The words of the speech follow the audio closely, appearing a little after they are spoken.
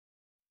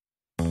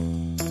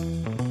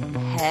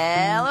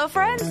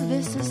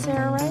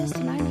Sarah Rice,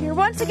 and I'm here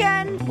once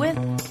again with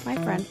my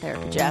friend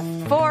Therapy Jeff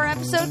for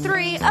episode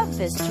 3 of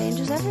This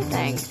Changes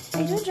Everything.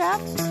 How you doing,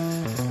 Jeff?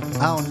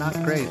 Oh, not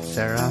great,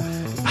 Sarah.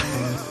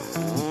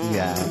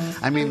 Yeah,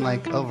 I mean,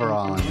 like,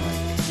 overall, I'm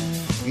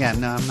like, yeah,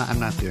 no, I'm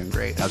not doing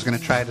great. I was going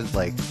to try to,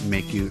 like,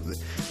 make you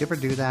ever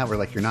do that where,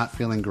 like, you're not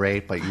feeling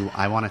great, but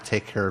I want to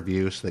take care of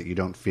you so that you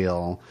don't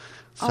feel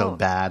so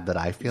bad that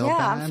I feel bad?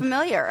 Yeah, I'm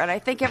familiar, and I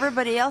think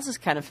everybody else is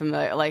kind of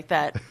familiar, like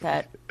that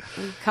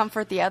we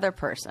comfort the other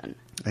person.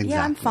 Exactly.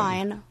 Yeah, I'm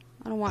fine.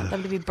 I don't want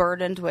them to be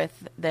burdened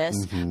with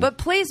this, but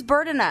please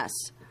burden us.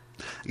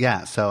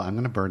 Yeah, so I'm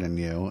going to burden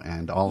you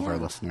and all of our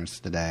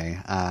listeners today.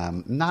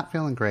 Not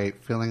feeling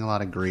great, feeling a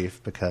lot of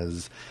grief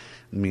because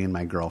me and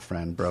my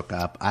girlfriend broke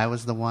up. I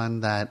was the one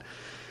that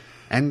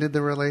ended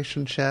the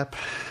relationship.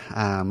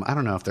 I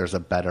don't know if there's a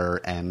better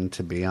end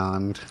to be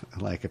on,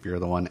 like if you're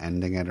the one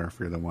ending it or if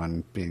you're the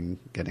one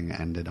getting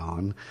ended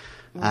on.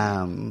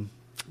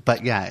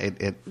 But yeah,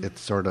 it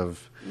sort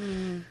of...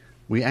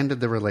 We ended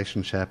the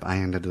relationship. I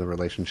ended the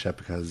relationship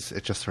because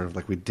it just sort of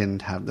like we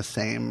didn't have the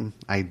same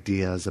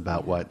ideas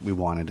about what we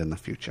wanted in the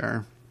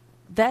future.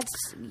 That's,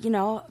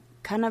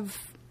 kind of...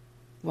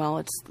 Well,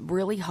 it's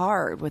really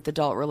hard with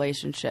adult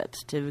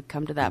relationships to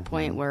come to that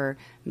point where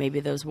maybe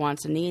those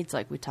wants and needs,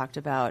 like we talked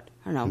about,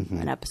 I don't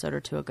know, an episode or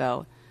two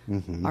ago,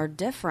 are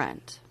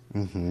different.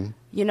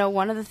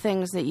 One of the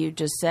things that you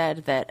just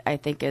said that I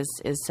think is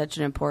such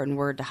an important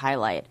word to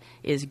highlight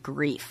is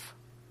grief.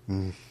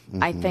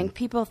 I think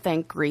people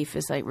think grief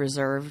is like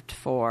reserved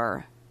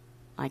for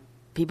like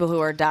people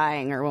who are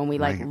dying or when we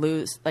like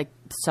lose like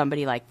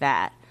somebody like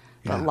that.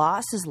 But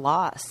loss is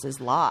loss is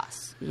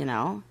loss,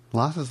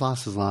 Loss is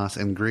loss is loss.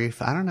 And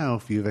grief, I don't know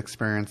if you've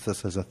experienced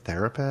this as a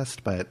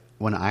therapist, but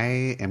when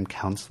I am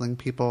counseling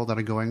people that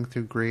are going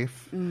through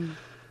grief,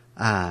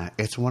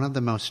 it's one of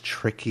the most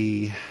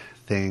tricky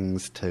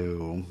things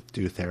to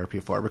do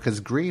therapy for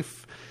because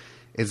grief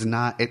is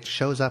not, it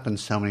shows up in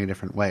so many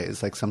different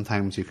ways. Like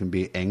sometimes you can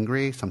be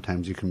angry,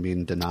 sometimes you can be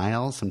in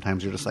denial,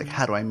 sometimes you're just like,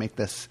 how do I make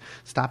this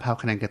stop? How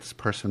can I get this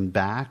person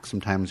back?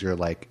 Sometimes you're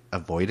like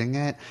avoiding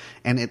it,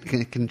 and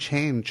it can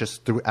change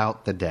just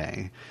throughout the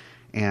day.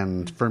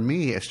 And for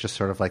me, it's just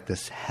sort of like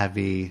this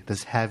heavy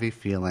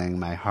feeling.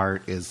 My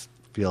heart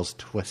feels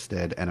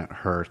twisted and it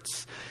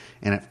hurts,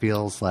 and it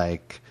feels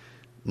like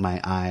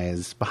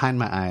behind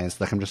my eyes,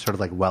 like I'm just sort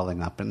of like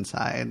welling up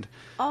inside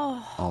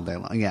all day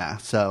long. Yeah,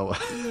 so...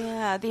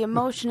 Yeah, the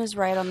emotion is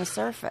right on the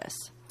surface.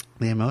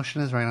 The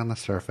emotion is right on the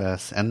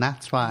surface, and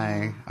that's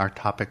why our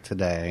topic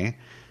today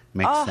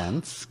makes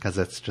sense, because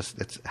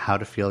it's how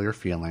to feel your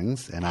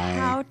feelings, and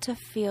How to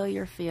feel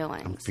your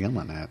feelings. I'm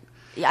feeling it.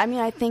 Yeah, I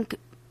mean, I think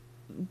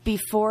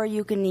before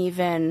you can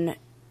even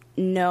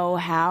know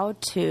how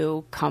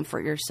to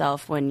comfort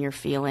yourself when you're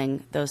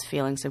feeling those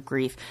feelings of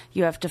grief,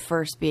 you have to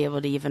first be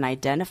able to even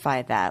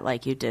identify that,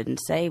 like you did, and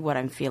say what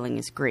I'm feeling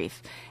is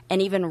grief,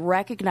 and even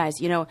recognize,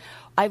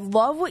 I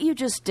love what you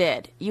just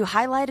did. You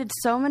highlighted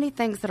so many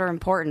things that are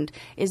important.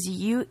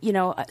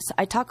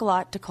 I talk a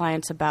lot to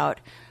clients about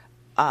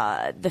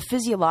the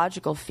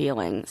physiological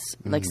feelings,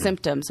 like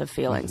symptoms of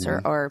feelings,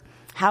 or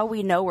how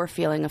we know we're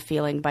feeling a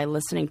feeling by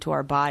listening to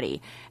our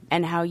body.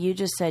 And how you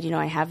just said,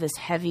 I have this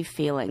heavy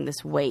feeling,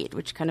 this weight,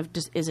 which kind of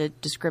just is a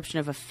description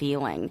of a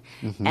feeling.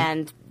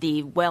 And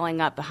the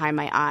welling up behind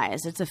my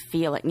eyes, it's a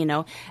feeling,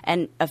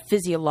 and a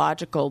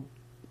physiological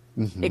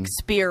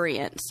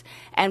experience.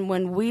 And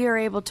when we are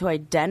able to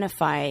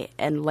identify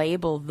and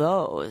label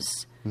those,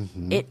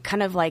 it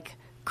kind of like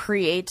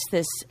creates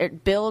this,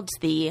 it builds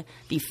the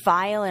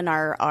file in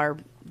our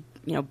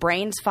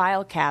brain's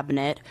file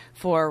cabinet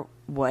for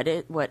what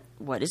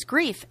is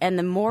grief. And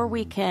the more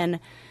we can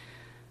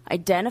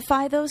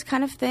identify those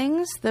kind of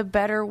things, the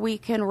better we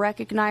can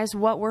recognize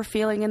what we're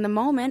feeling in the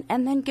moment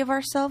and then give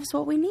ourselves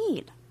what we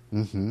need.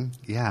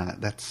 Yeah,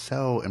 that's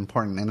so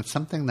important. And it's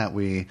something that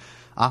we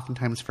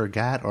oftentimes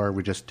forget or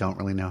we just don't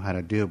really know how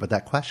to do. But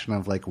that question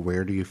of like,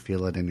 where do you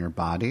feel it in your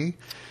body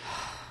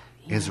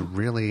is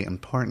really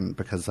important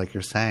because like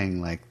you're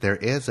saying, like there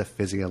is a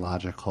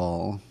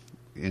physiological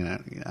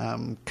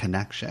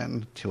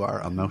connection to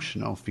our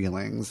emotional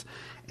feelings.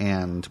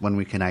 And when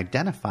we can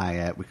identify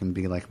it, we can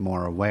be like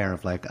more aware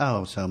of like,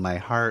 oh, so my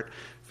heart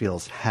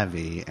feels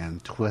heavy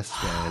and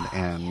twisted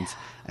and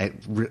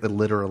it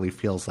literally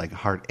feels like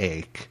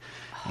heartache.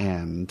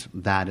 And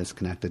that is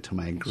connected to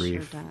my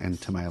grief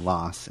and to my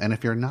loss. And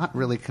if you're not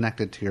really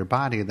connected to your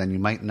body, then you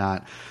might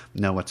not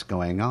know what's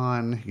going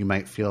on. You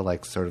might feel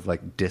like sort of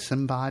like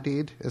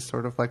disembodied is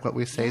sort of like what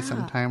we say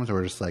sometimes.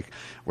 Where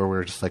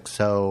we're just like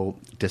so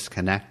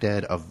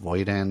disconnected,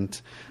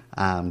 avoidant,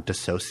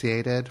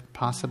 dissociated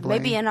possibly.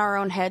 Maybe in our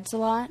own heads a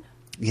lot.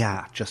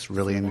 Yeah, just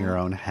really in your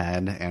own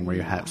head and where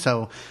you have.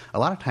 So a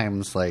lot of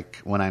times,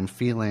 like when I'm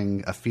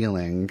feeling a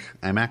feeling,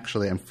 I'm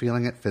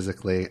feeling it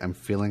physically, I'm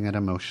feeling it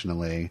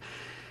emotionally.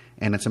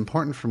 And it's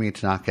important for me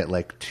to not get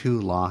like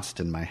too lost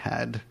in my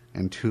head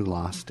and too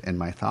lost in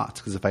my thoughts.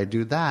 Because if I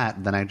do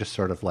that, then I just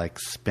sort of like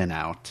spin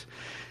out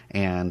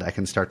and I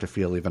can start to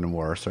feel even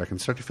worse or I can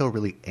start to feel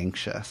really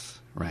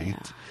anxious,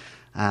 right?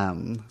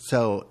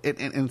 So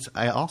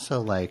I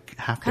also like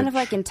have kind to of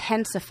like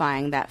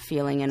intensifying that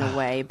feeling in a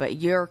way, but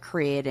you're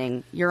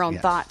creating your own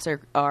Yes. thoughts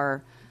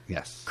are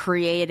yes.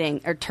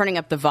 creating or turning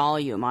up the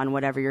volume on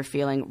whatever you're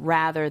feeling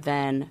rather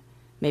than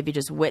maybe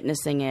just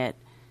witnessing it,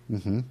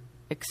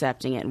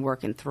 accepting it and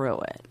working through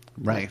it.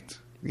 Right.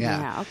 Yeah.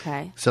 Yeah,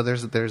 okay. So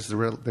there's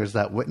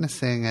that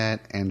witnessing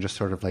it and just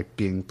sort of like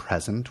being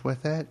present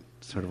with it,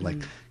 sort of like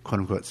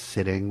quote unquote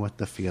sitting with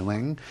the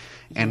feeling.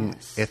 And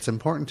Yes. it's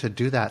important to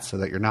do that so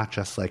that you're not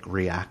just like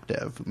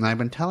reactive. And I've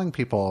been telling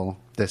people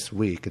this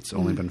week, it's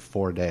only been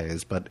 4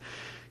 days, but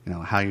you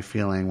know, how are you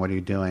feeling? What are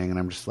you doing? And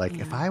I'm just like,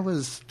 if I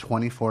was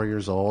 24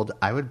 years old,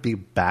 I would be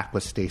back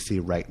with Stacy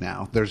right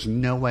now. There's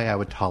no way I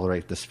would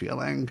tolerate this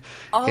feeling.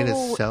 It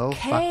is so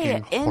Okay.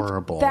 fucking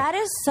horrible. And that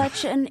is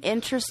such an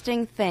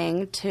interesting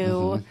thing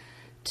to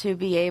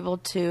be able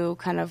to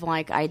kind of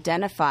like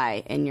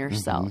identify in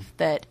yourself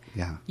that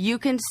Yeah. you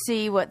can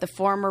see what the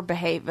former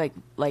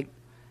like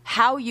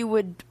how you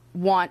would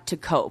want to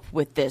cope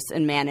with this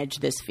and manage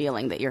this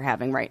feeling that you're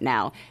having right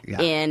now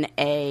Yeah. in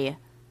a,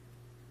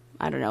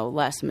 I don't know,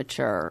 less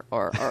mature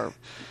or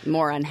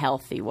more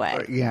unhealthy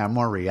way. Yeah,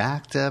 more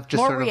reactive. Just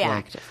More sort of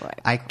reactive, like,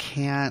 right. I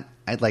can't.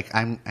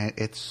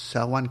 It's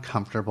so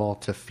uncomfortable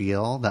to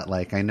feel that.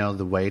 Like, I know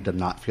the way to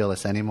not feel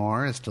this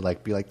anymore is to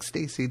like be like,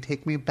 Stacy,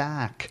 take me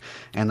back.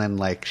 And then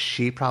like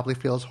she probably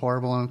feels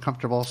horrible and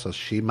uncomfortable, so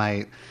she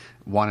might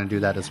want to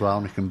do that as well.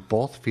 And we can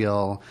both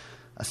feel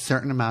a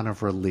certain amount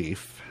of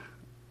relief.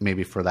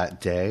 Maybe for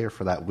that day or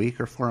for that week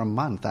or for a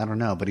month, I don't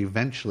know. But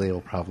eventually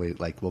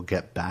we'll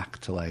get back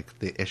to like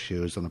the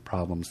issues and the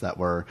problems that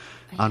were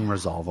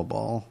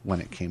unresolvable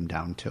when it came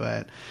down to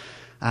it.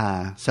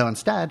 So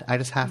instead, I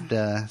just have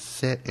to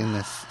sit in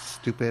this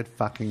stupid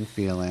fucking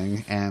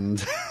feeling and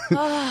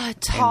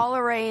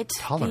Tolerate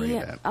tolerate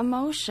the it.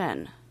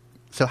 emotion.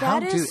 so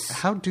That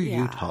how do you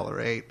yeah.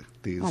 tolerate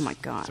these Oh my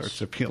gosh. sorts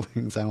of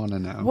feelings? I want to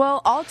know.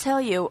 Well, I'll tell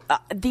you,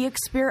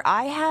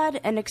 I had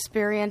an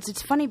experience.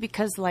 It's funny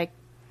because, like,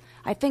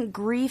 I think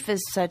grief is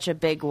such a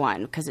big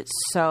one because it's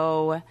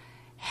so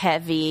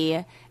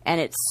heavy and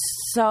it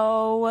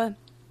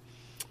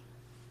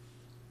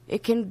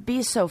can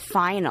be so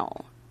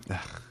final.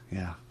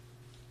 Yeah.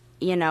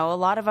 You know, a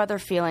lot of other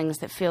feelings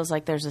that feels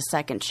like there's a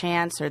second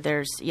chance or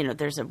there's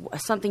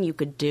something you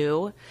could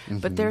do,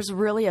 but there's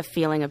really a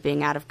feeling of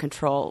being out of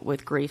control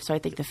with grief. So I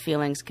think the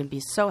feelings can be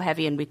so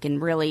heavy and we can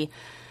really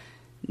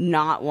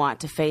not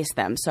want to face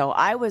them. So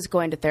I was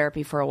going to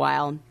therapy for a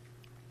while,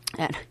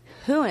 and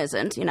who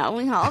isn't? You know,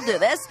 we all do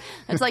this.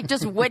 It's like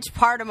just which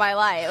part of my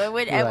life, at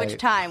which Right.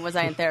 time was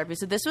I in therapy?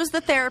 So this was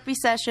the therapy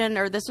session,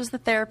 or this was the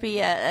therapy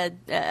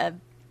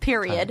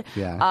period.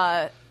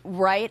 Yeah.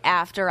 Right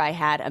after I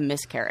had a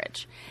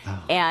miscarriage.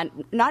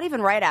 And not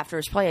even right after, it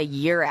was probably a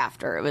year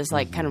after. It was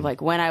like kind of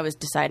like when I was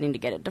deciding to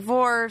get a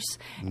divorce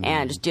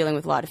and just dealing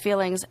with a lot of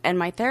feelings. And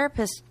my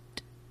therapist,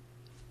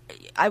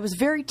 I was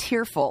very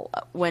tearful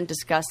when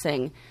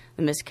discussing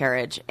the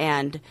miscarriage.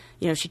 And,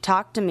 you know, she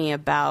talked to me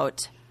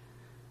about,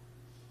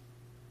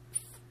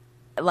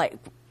 like,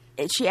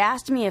 she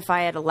asked me if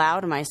I had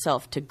allowed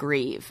myself to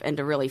grieve and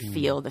to really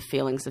feel the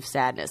feelings of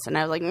sadness. And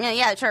I was like,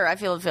 yeah, sure, I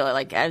feel it.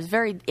 Like, I was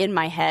very in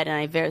my head, and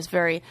I was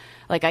very,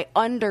 like, I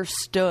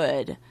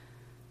understood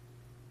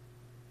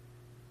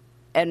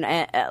and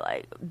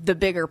like the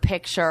bigger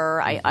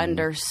picture. I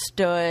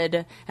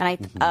understood, and I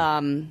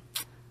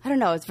don't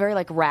know, it's very,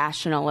 like,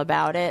 rational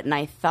about it. And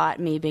I thought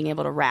me being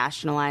able to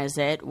rationalize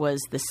it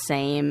was the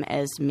same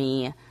as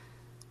me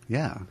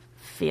Yeah.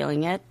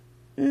 feeling it.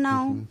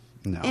 No.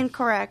 No.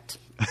 Incorrect.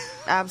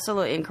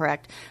 Absolutely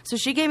incorrect. So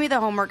she gave me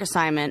the homework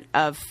assignment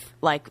of,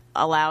 like,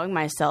 allowing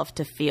myself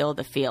to feel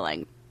the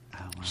feeling.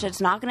 She said, it's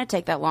not going to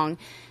take that long.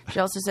 She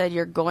also said,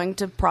 you're going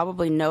to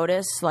probably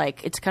notice,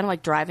 like, it's kind of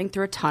like driving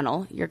through a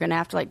tunnel. You're going to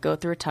have to, like, go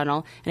through a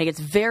tunnel, and it gets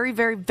very,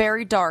 very,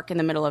 very dark in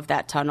the middle of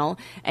that tunnel,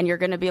 and you're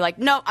going to be like,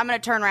 no, I'm going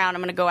to turn around.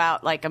 I'm going to go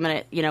out. Like, I'm going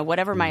to, you know,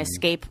 whatever my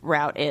escape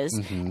route is.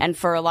 And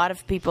for a lot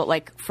of people,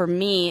 like, for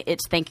me,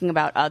 it's thinking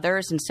about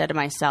others instead of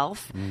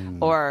myself,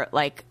 or,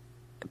 like,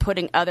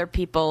 putting other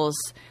people's,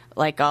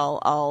 like,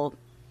 I'll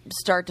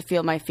start to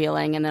feel my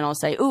feeling, and then I'll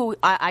say, ooh,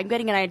 I'm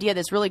getting an idea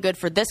that's really good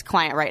for this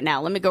client right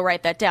now. Let me go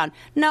write that down.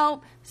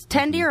 No,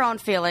 tend to your own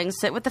feelings.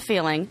 Sit with the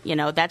feeling. You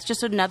know, that's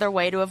just another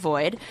way to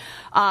avoid.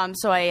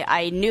 So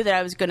I knew that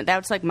I was going to,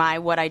 that's like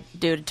what I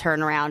do to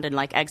turn around and,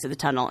 like, exit the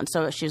tunnel. And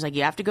so she was like,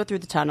 you have to go through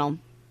the tunnel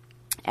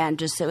and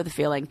just sit with the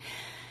feeling.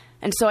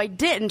 And so I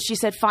did, and she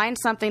said, find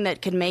something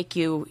that could make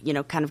you, you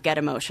know, kind of get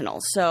emotional.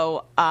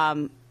 So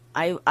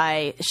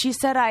she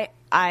said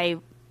I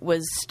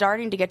was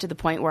starting to get to the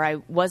point where I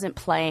wasn't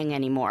playing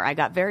anymore. I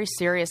got very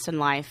serious in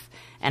life,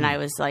 and I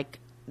was like,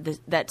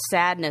 that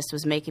sadness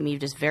was making me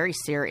just very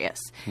serious.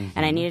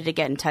 And I needed to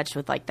get in touch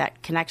with, like,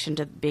 that connection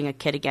to being a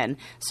kid again.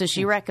 So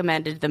she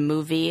recommended the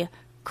movie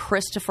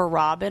Christopher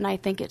Robin, I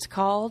think it's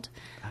called,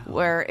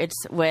 where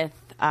it's with,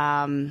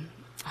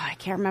 I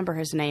can't remember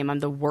his name. I'm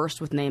the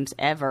worst with names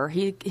ever.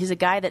 He's a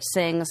guy that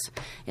sings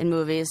in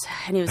movies,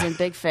 and he was in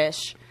Big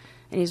Fish.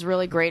 And he's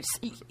really great.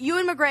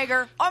 Ewan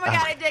McGregor. Oh, my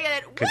God, I dig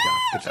it. Good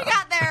Woo! job. She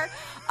got there.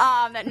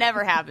 That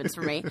never happens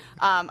for me.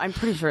 I'm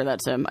pretty sure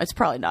that's him. It's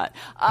probably not.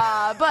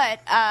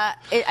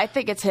 I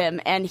think it's him.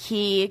 And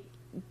he,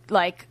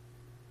 like,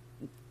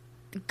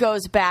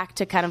 goes back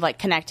to kind of, like,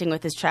 connecting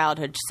with his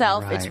childhood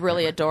self. Right, it's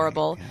really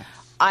adorable. Yes.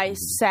 I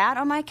sat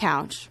on my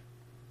couch.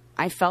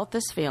 I felt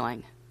this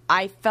feeling.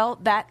 I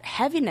felt that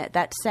heaviness,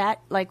 that sad,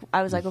 like,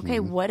 I was like,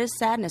 okay, what is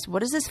sadness?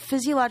 What is this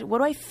physiological, what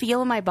do I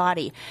feel in my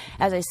body?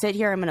 As I sit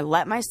here, I'm going to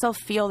let myself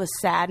feel the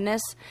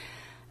sadness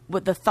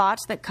with the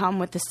thoughts that come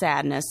with the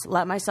sadness.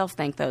 Let myself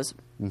think those.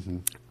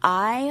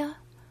 I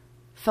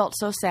felt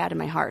so sad in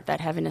my heart,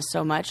 that heaviness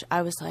so much.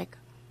 I was like,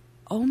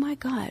 oh my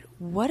God,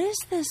 what is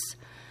this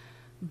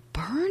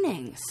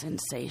burning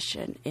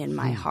sensation in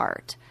my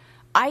heart?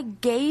 I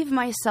gave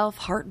myself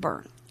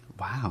heartburn.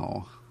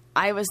 Wow.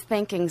 I was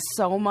thinking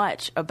so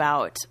much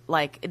about,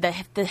 like,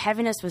 the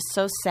heaviness was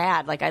so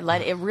sad. Like, I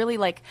let it really,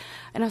 like,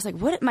 and I was like,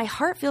 what? My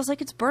heart feels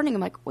like it's burning. I'm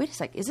like, wait a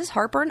sec, is this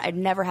heartburn? I'd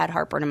never had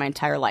heartburn in my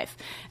entire life.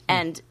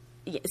 And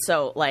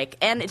so, like,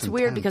 and it's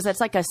weird because that's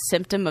like a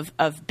symptom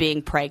of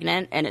being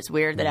pregnant. And it's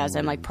weird that as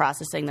I'm, like,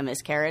 processing the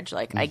miscarriage,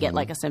 like, I get,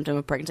 like, a symptom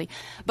of pregnancy.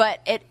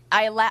 But it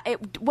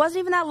wasn't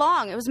even that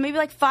long. It was maybe,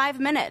 like, 5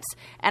 minutes.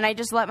 And I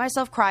just let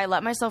myself cry,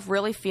 let myself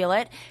really feel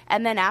it.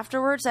 And then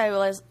afterwards,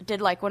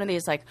 did, like, one of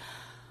these, like,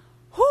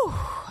 whew,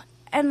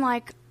 and,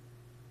 like,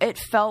 it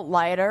felt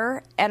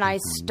lighter, and I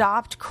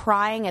stopped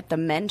crying at the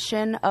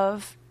mention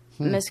of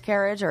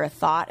miscarriage or a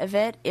thought of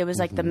it. It was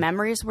like the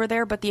memories were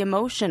there, but the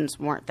emotions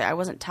weren't there. I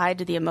wasn't tied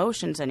to the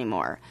emotions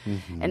anymore.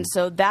 And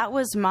so that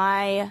was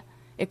my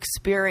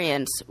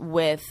experience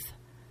with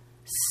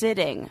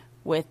sitting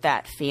with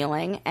that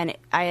feeling, and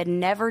I had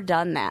never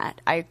done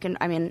that. I can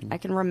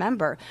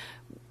remember.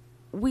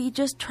 We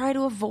just try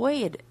to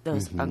avoid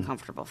those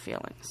uncomfortable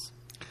feelings.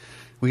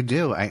 We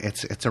do.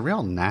 It's a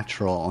real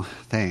natural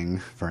thing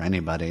for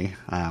anybody.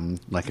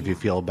 Like, if you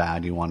feel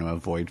bad, you want to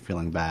avoid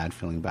feeling bad.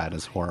 Feeling bad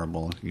is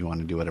horrible. You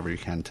want to do whatever you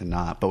can to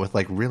not. But with,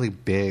 like, really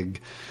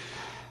big,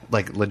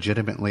 like,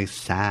 legitimately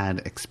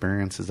sad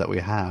experiences that we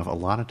have, a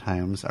lot of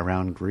times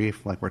around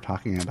grief, like we're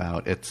talking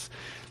about,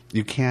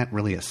 you can't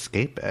really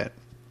escape it.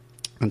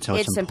 And so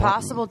it's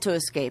impossible to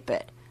escape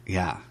it.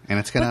 Yeah, and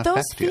it's going to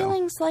affect you. But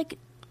those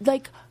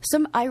feelings,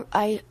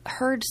 I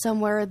heard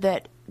somewhere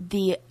that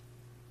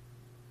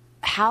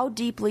how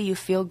deeply you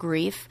feel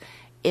grief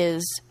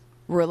is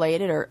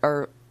related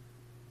or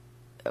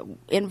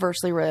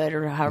inversely related,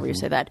 or however you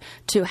say that,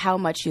 to how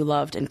much you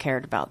loved and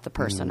cared about the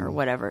person or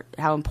whatever,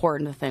 how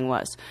important the thing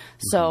was.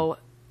 So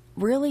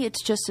really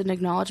it's just an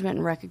acknowledgement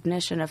and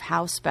recognition of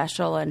how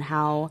special and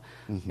how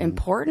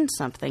important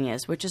something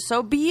is, which is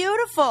so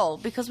beautiful,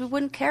 because we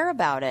wouldn't care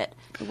about it.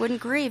 We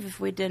wouldn't grieve if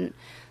we didn't.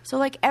 So,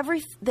 like,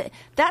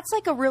 that's,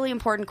 like, a really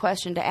important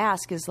question to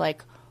ask is,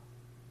 like,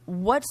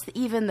 what's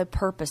even the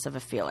purpose of a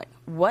feeling?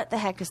 What the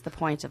heck is the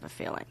point of a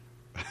feeling?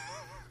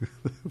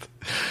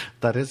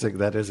 That is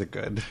a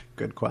good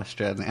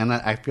question, and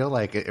I feel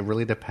like it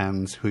really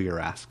depends who you're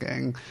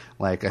asking.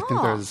 Like, I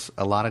think there's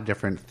a lot of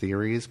different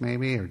theories,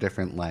 maybe, or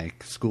different,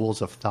 like,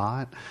 schools of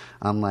thought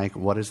on, like,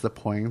 what is the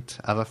point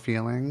of a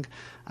feeling.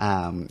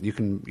 You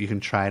can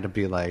try to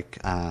be like.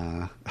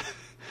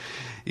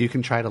 You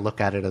can try to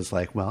look at it as,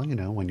 like, well, you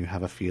know, when you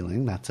have a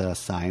feeling, that's a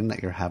sign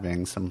that you're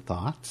having some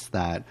thoughts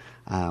that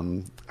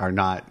are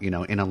not, you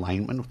know, in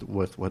alignment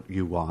with what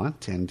you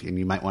want, and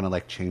you might want to,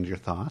 like, change your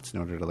thoughts in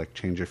order to, like,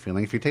 change your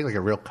feeling. If you take, like,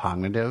 a real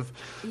cognitive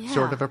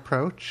sort of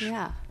approach.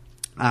 Yeah.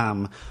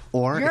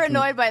 Or you're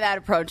annoyed by that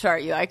approach,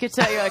 aren't you? I could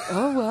tell you're like,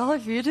 oh, well,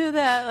 if you do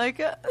that,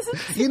 like,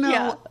 you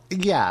know,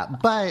 yeah,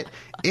 but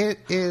it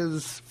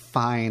is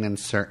fine in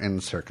certain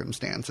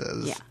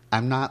circumstances. Yeah.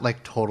 I'm not,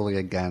 like, totally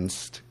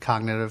against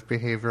cognitive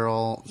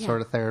behavioral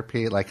sort of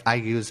therapy. Like, I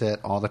use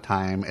it all the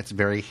time. It's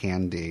very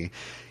handy.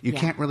 You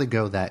can't really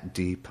go that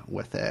deep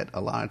with it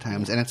a lot of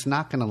times. And it's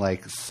not going to,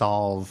 like,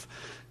 solve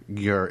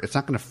it's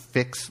not going to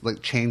fix,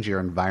 like, change your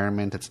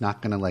environment. It's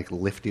not going to, like,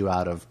 lift you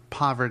out of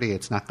poverty.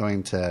 It's not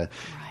going to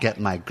get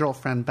my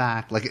girlfriend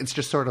back. Like, it's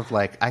just sort of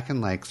like, I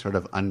can, like, sort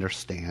of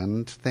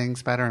understand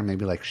things better and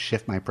maybe, like,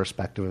 shift my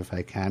perspective if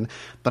I can.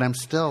 But I'm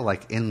still,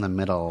 like, in the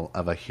middle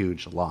of a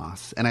huge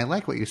loss. And I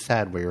like what you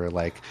said, where you're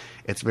like,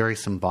 it's very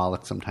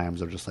symbolic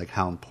sometimes of just, like,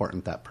 how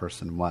important that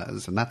person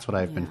was. And that's what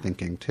I've been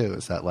thinking too,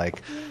 is that,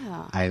 like,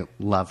 I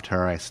loved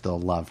her. I still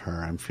love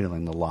her. I'm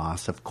feeling the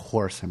loss. Of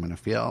course I'm going to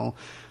feel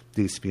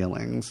these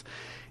feelings.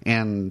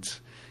 And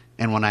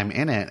when I'm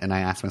in it and I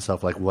ask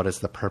myself, like, what is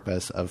the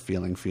purpose of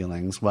feeling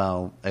feelings?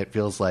 Well, it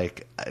feels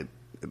like, I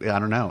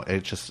don't know,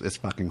 it's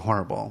fucking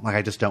horrible. Like,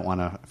 I just don't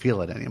want to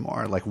feel it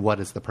anymore. Like, what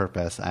is the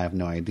purpose? I have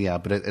no idea.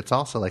 But it's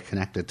also, like,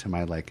 connected to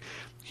my, like,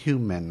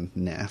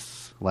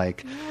 humanness.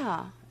 Like,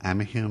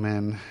 I'm a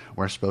human.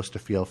 We're supposed to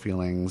feel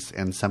feelings.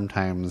 And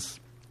sometimes,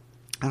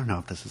 I don't know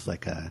if this is,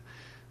 like, a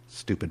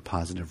stupid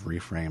positive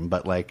reframe,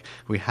 but, like,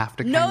 we have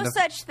to no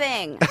such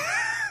thing.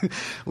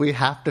 We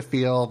have to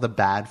feel the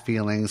bad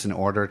feelings in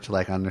order to,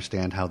 like,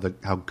 understand how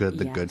good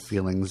the good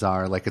feelings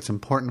are. Like, it's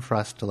important for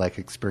us to, like,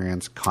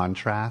 experience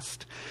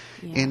contrast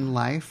in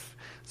life.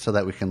 so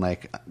that we can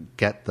like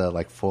get the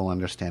like full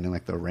understanding,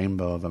 like the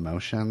rainbow of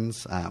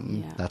emotions.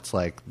 That's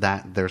like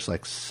that. There's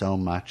like so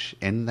much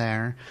in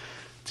there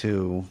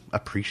to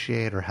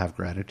appreciate or have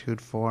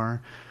gratitude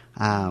for.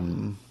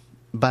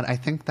 But I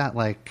think that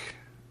like,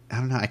 I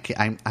don't know,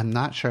 I'm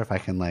not sure if I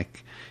can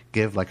like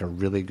give like a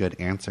really good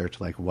answer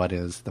to like what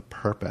is the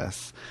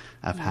purpose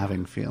of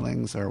having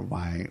feelings or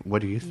why.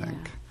 What do you think?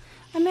 Yeah.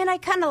 I mean, I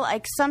kind of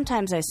like,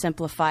 sometimes I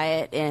simplify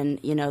it in,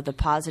 you know, the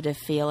positive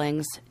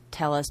feelings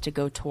tell us to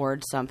go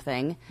towards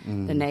something.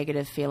 The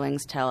negative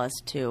feelings tell us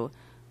to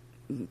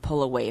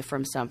pull away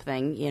from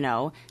something. You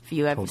know, if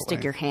you have to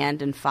stick your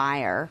hand in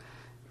fire,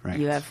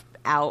 you have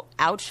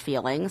ouch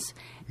feelings.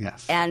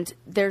 Yes. And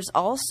there's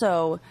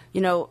also, you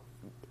know,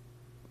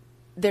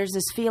 there's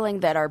this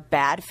feeling that our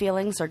bad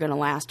feelings are going to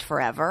last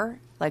forever.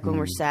 Like when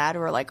we're sad,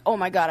 we're like, oh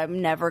my God,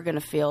 I'm never going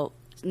to feel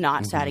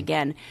not sad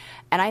again.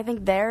 And I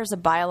think there's a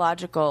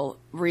biological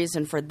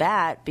reason for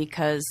that,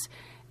 because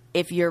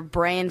if your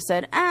brain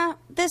said,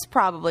 this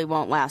probably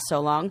won't last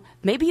so long,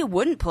 maybe you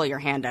wouldn't pull your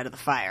hand out of the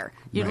fire.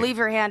 You'd leave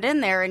your hand in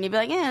there and you'd be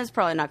like, it's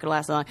probably not going to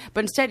last so long.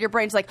 But instead your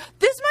brain's like,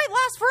 this might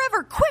last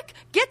forever. Quick,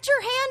 get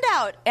your hand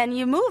out. And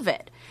you move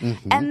it.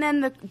 And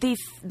then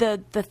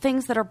the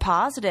things that are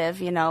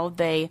positive, you know,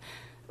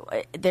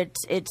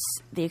 it's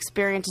the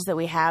experiences that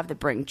we have that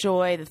bring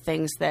joy, the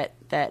things that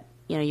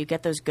you know, you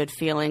get those good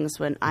feelings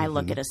when I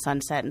look at a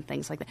sunset and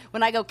things like that.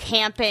 When I go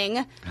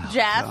camping,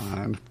 Jeff.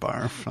 God,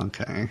 barf.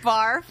 Okay.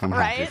 Barf, I'm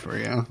right? happy for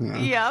you.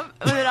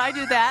 Yep. When I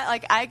do that,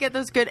 like I get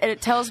those good, and it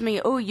tells me,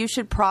 oh, you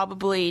should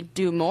probably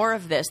do more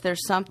of this.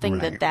 There's something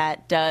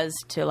that does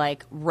to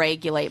like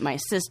regulate my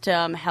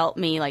system, help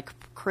me like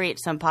create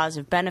some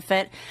positive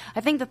benefit.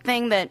 I think the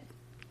thing that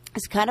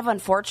is kind of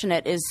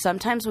unfortunate is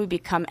sometimes we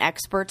become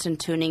experts in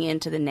tuning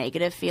into the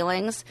negative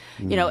feelings.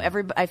 You know,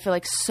 I feel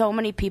like so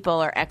many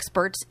people are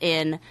experts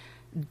in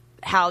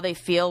how they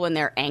feel when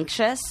they're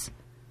anxious.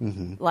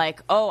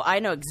 Like, oh, I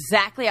know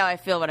exactly how I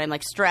feel when I'm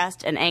like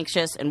stressed and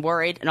anxious and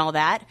worried and all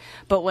that.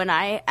 But when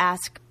I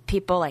ask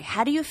people like,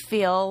 how do you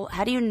feel?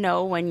 How do you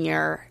know when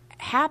you're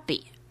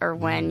happy or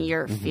when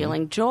you're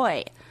feeling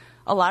joy?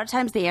 A lot of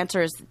times the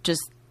answer is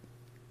just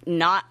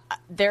not,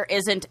 there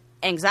isn't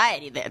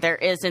anxiety there. There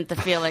isn't the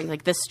feeling,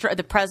 like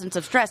the presence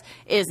of stress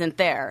isn't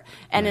there.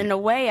 And in a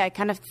way, I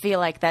kind of feel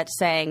like that's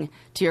saying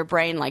to your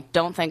brain, like,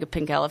 don't think of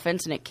pink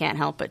elephants, and it can't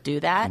help but do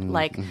that.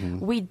 Like,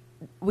 we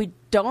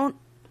don't,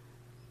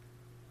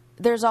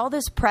 there's all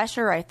this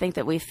pressure, I think,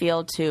 that we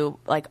feel to,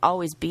 like,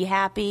 always be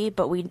happy,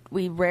 but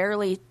we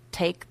rarely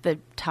take the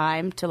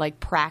time to, like,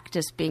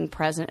 practice being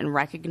present and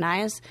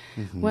recognize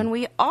when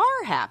we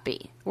are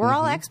happy. We're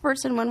all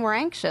experts in when we're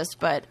anxious,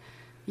 but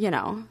you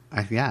know.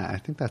 I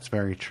think that's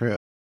very true.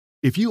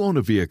 If you own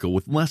a vehicle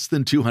with less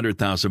than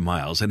 200,000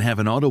 miles and have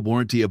an auto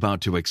warranty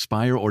about to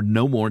expire or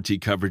no warranty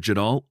coverage at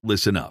all,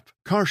 listen up.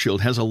 CarShield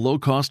has a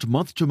low-cost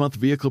month-to-month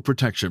vehicle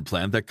protection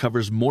plan that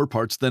covers more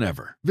parts than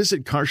ever.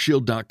 Visit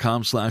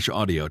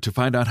carshield.com/audio to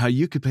find out how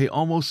you could pay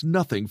almost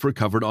nothing for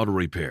covered auto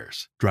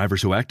repairs.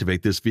 Drivers who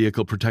activate this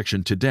vehicle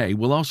protection today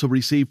will also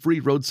receive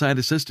free roadside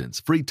assistance,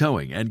 free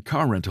towing, and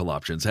car rental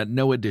options at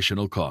no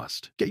additional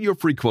cost. Get your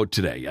free quote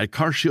today at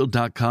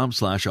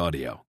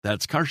carshield.com/audio.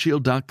 That's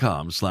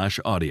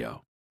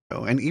carshield.com/audio.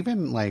 And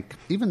even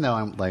though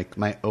I'm like,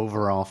 my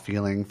overall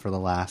feeling for the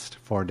last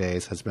 4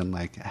 days has been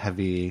like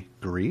heavy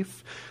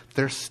grief,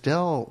 there's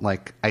still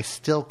like, I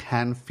still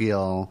can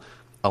feel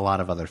a lot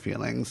of other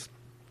feelings.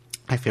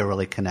 I feel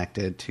really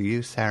connected to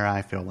you, Sarah.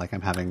 I feel like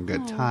I'm having a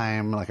good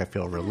time. Like I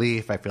feel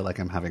relief. I feel like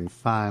I'm having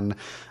fun.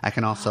 I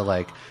can also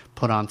like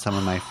put on some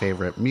of my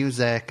favorite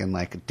music and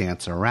like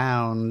dance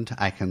around.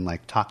 I can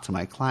like talk to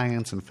my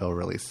clients and feel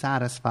really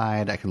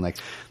satisfied. I can like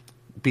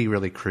be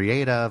really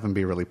creative and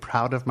be really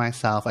proud of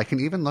myself. I can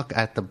even look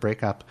at the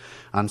breakup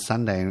on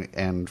Sunday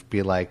and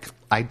be like,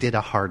 I did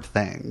a hard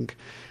thing.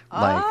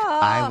 Like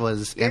I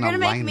was in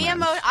alignment. You're going to make me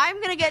I'm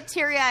going to get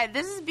teary-eyed.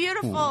 This is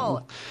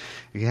beautiful.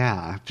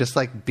 Yeah. Just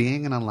like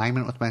being in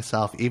alignment with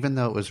myself, even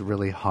though it was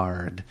really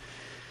hard.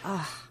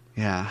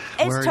 Yeah.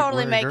 It's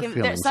totally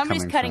making,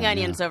 somebody's cutting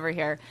onions over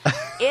here.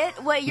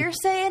 What you're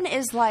saying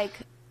is like,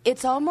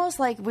 it's almost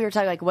like we were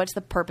talking like, what's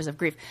the purpose of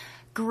grief?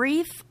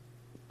 Grief,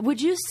 would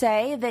you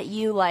say that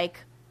you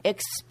like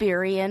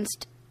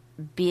experienced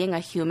being a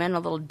human a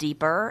little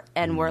deeper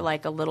and were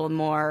like a little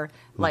more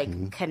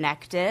like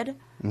connected?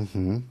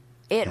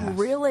 It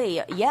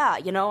really,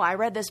 you know, I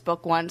read this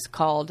book once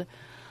called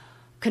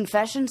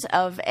Confessions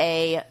of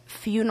a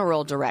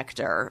Funeral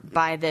Director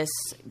by this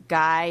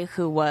guy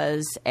who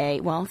was a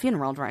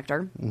funeral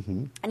director.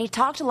 And he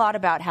talked a lot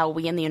about how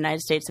we in the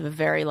United States have a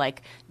very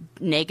like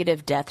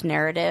negative death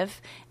narrative,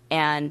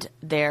 and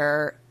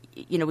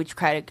you know, we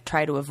try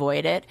to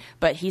avoid it,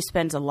 but he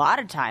spends a lot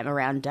of time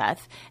around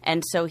death,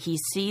 and so he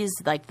sees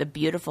like the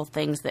beautiful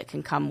things that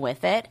can come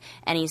with it.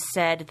 And he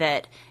said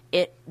that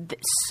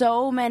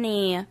so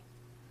many,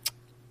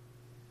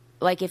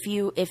 like if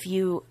you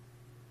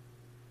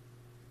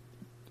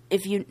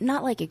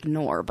not like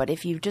ignore, but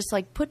if you just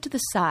like put to the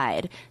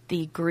side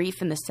the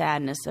grief and the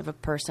sadness of a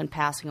person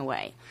passing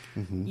away,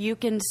 you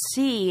can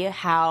see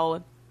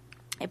how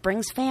it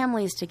brings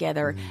families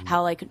together,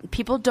 how like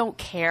people don't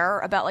care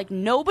about like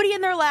nobody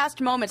in their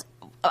last moments.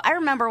 I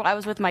remember I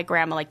was with my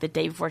grandma like the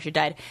day before she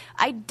died.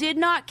 I did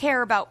not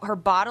care about her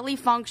bodily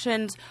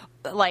functions,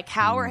 like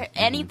how or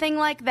anything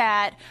like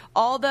that.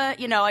 All the,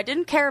 I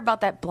didn't care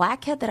about that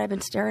blackhead that I've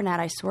been staring at,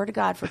 I swear to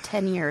God, for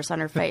 10 years on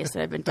her face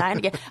that I've been dying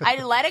to get.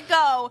 I let it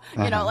go,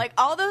 like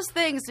all those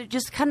things that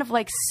just kind of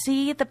like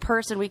see the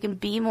person. We can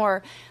be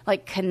more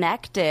like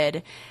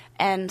connected.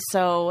 And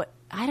so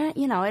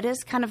it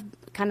is kind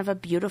of a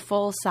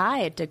beautiful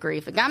side to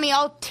grief. It got me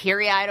all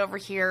teary-eyed over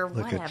here.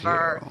 Look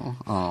Whatever. At you.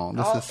 Oh,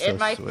 this is so in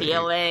my sweet.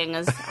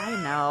 feelings. I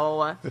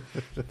know.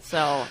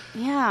 So,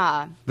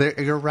 yeah.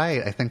 You're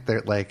right. I think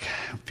that like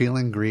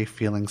feeling grief,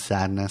 feeling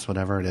sadness,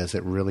 whatever it is,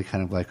 it really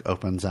kind of like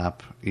opens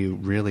up. You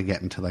really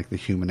get into like the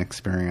human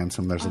experience,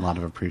 and there's a lot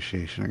of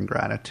appreciation and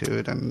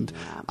gratitude. And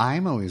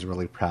I'm always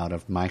really proud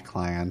of my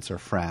clients or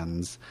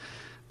friends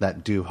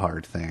that do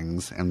hard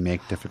things and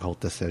make difficult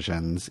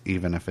decisions,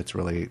 even if it's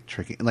really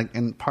tricky. Like,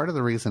 and part of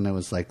the reason it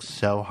was like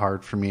so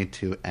hard for me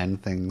to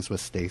end things with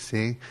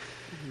Stacy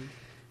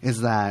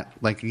is that,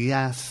 like,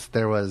 yes,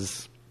 there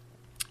was,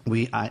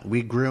 we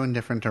grew in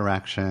different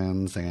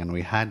directions and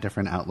we had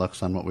different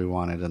outlooks on what we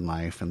wanted in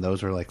life. And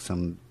those are like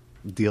some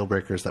deal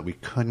breakers that we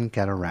couldn't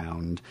get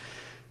around.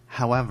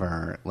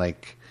 However,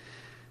 like,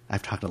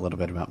 I've talked a little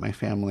bit about my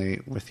family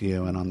with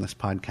you and on this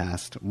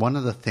podcast. One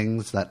of the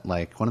things that,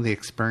 like, one of the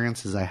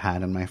experiences I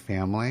had in my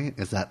family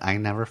is that I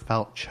never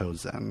felt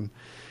chosen.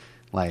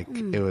 Like,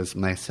 it was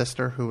my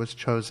sister who was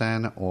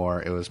chosen,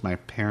 or it was my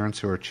parents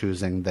who were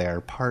choosing their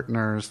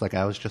partners. Like,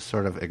 I was just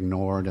sort of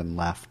ignored and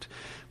left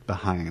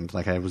behind.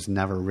 Like, I was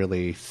never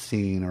really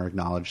seen or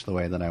acknowledged the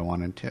way that I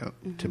wanted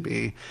to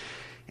be.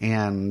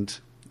 And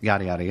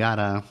yada, yada,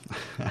 yada.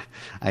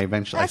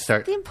 That's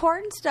the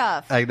important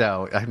stuff. I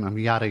know. I'm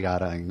yada,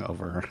 yadaing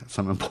over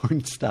some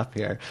important stuff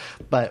here.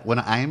 But when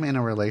I'm in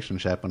a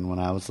relationship, and when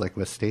I was like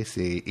with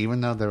Stacy,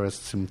 even though there was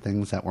some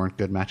things that weren't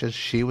good matches,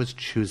 she was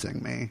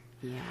choosing me.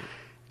 Yeah.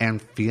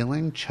 And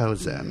feeling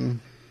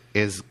chosen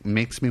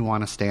makes me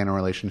want to stay in a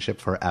relationship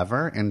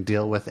forever and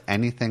deal with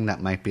anything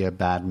that might be a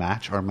bad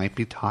match or might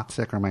be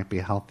toxic or might be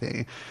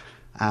healthy,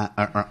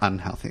 or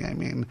unhealthy, I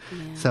mean.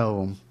 Yeah.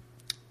 So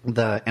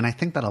and I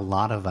think that a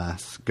lot of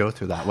us go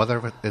through that,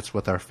 whether it's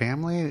with our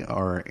family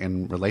or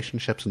in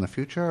relationships in the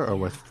future or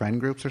with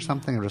friend groups or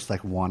something, or just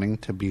like wanting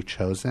to be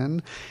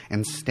chosen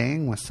and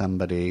staying with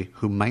somebody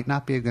who might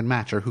not be a good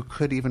match or who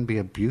could even be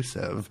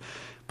abusive.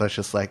 But it's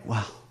just like,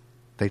 well,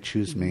 they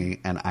choose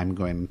me and I'm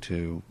going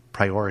to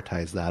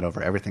prioritize that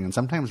over everything. And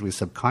sometimes we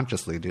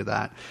subconsciously do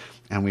that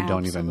and we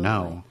don't even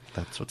know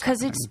that's what's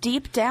happening. Because it's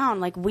deep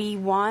down, like we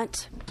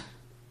want,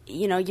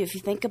 if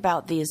you think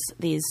about these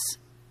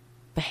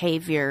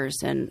behaviors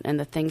and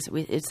the things that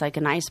it's like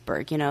an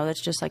iceberg,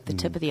 that's just like the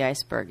tip of the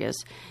iceberg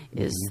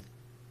is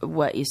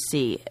what you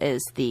see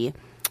is the,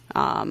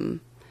 oh,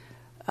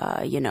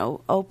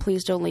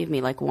 please don't leave me,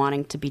 like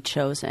wanting to be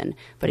chosen.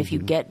 But if you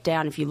get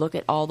down, if you look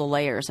at all the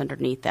layers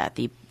underneath that,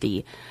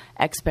 the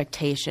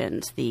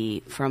expectations,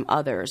 from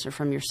others or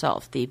from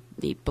yourself, the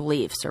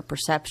beliefs or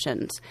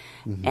perceptions,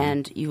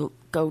 and you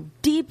go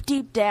deep,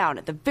 deep down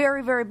at the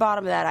very, very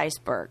bottom of that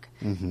iceberg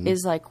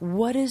is like,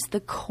 what is the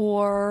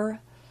core,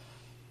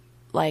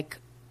 like,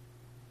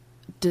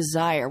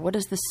 desire? What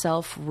does the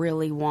self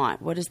really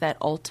want? What is that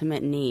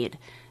ultimate need?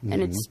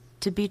 And it's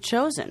to be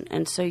chosen.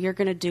 And so you're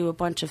going to do a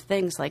bunch of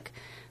things, like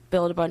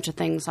build a bunch of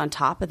things on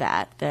top of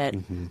that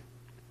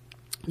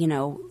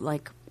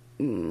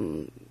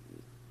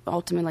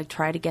ultimately like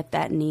try to get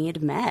that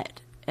need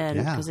met. And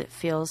because it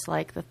feels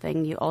like the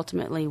thing you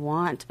ultimately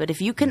want. But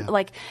if you can,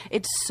 like,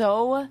 it's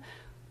so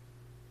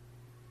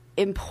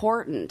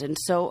important and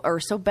so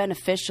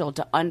beneficial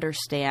to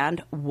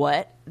understand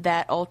what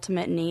that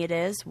ultimate need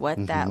is,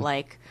 what that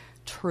like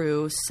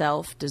true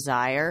self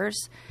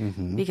desires,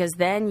 because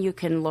then you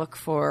can look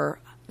for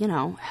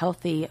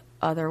healthy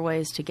other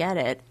ways to get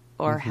it,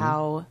 or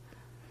how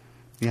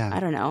I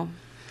don't know.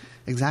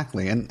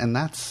 Exactly. And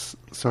that's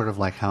sort of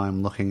like how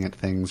I'm looking at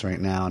things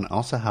right now, and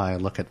also how I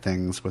look at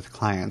things with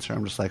clients, where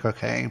I'm just like,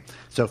 okay,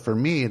 so for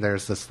me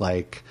there's this,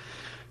 like,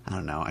 I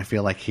don't know, I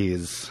feel like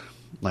he's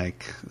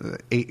like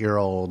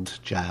 8-year-old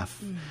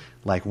Jeff,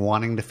 like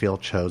wanting to feel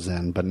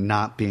chosen, but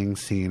not being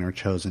seen or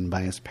chosen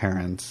by his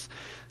parents.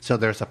 So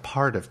there's a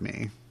part of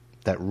me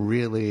that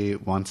really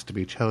wants to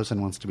be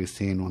chosen, wants to be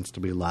seen, wants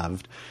to be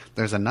loved.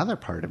 There's another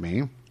part of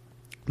me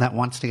that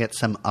wants to get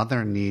some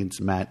other needs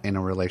met in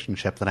a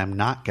relationship that I'm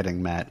not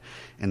getting met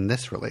in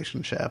this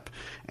relationship.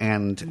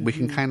 And we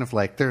can kind of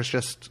like, there's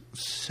just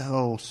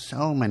so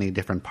many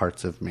different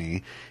parts of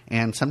me.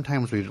 And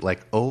sometimes we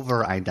like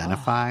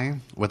over-identify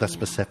with a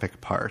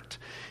specific part.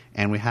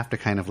 And we have to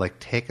kind of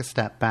like take a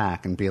step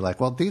back and be like,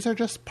 well, these are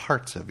just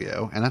parts of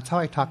you. And that's how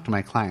I talk to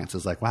my clients,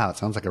 is like, wow, it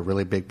sounds like a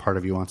really big part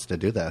of you wants to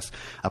do this.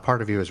 A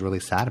part of you is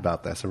really sad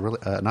about this.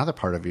 Another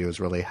part of you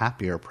is really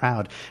happy or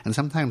proud. And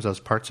sometimes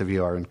those parts of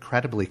you are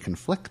incredibly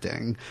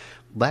conflicting.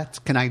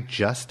 can I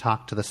just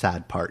talk to the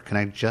sad part? Can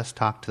I just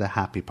talk to the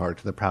happy part,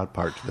 to the proud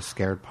part, to the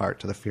scared part,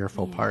 to the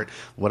fearful part?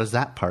 What does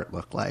that part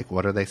look like?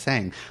 What are they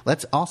saying?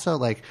 Let's also,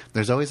 like,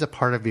 there's always a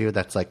part of you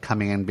that's like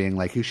coming in being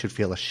like, you should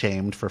feel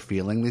ashamed for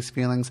feeling these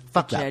feelings.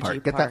 Fuck that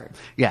part. Get that,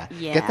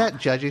 get that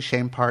judgy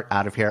shame part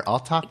out of here. I'll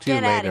talk to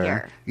you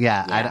later.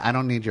 I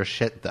don't need your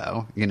shit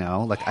though. You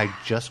know, like I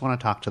just want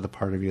to talk to the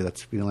part of you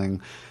that's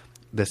feeling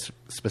this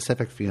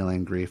specific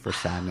feeling, grief or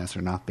sadness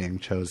or not being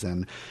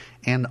chosen.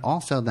 And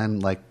also then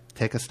like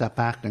take a step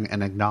back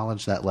and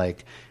acknowledge that,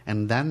 like,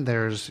 and then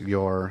there's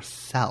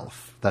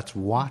yourself that's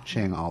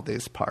watching all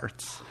these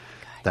parts,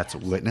 that's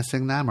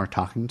witnessing them or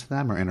talking to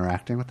them or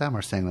interacting with them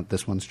or saying that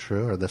this one's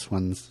true or this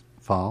one's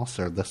false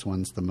or this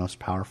one's the most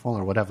powerful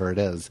or whatever it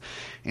is.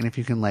 And if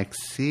you can like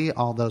see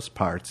all those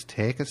parts,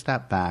 take a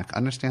step back,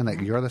 understand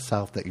that you're the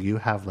self, that you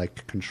have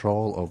like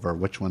control over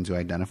which ones you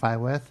identify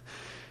with,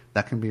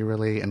 that can be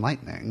really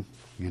enlightening,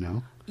 you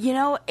know? You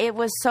know, it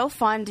was so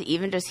fun to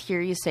even just hear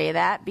you say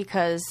that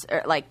because,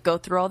 or like go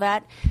through all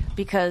that,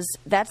 because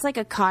that's like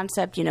a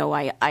concept, you know,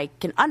 I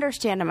can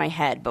understand in my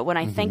head. But when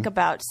I think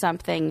about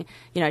something,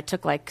 you know, I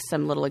took like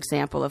some little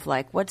example of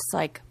like, what's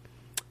like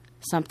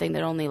something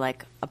that only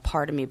like a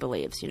part of me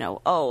believes, you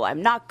know, oh,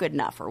 I'm not good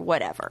enough or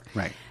whatever.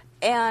 Right.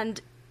 And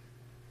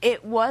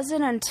it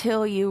wasn't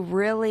until you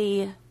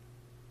really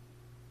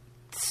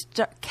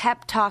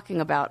kept talking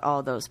about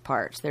all those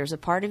parts. There's a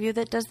part of you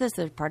that does this,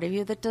 there's a part of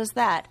you that does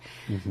that,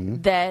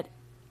 that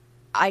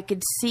I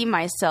could see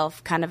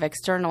myself kind of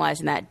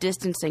externalizing that,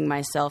 distancing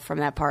myself from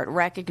that part,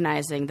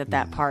 recognizing that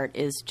that part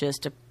is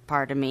just a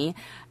part of me.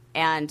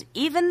 And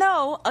even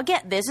though,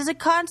 again, this is a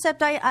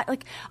concept, I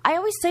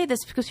always say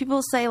this because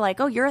people say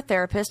like, oh, you're a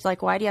therapist,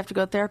 like, why do you have to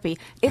go to therapy?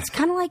 It's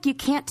kind of like you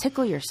can't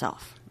tickle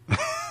yourself.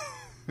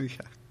 Yeah,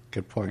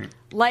 good point.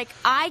 Like,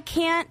 I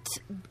can't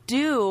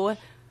do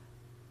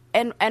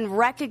and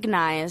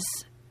recognize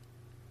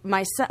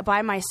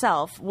by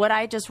myself what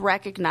I just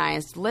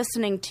recognized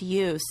listening to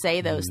you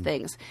say those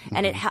things.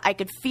 And I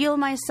could feel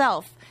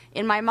myself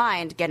in my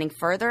mind getting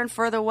further and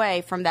further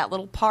away from that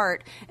little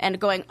part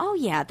and going, oh,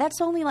 yeah, that's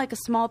only like a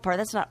small part.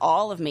 That's not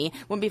all of me.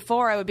 When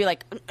before I would be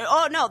like,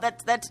 oh, no,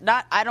 that's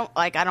not, I don't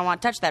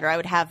want to touch that. Or I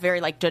would have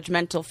very like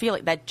judgmental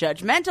feeling. That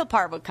judgmental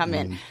part would come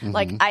in.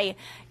 Like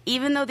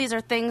even though these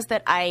are things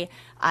that I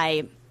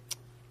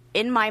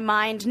in my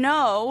mind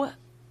know,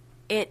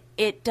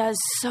 it does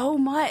so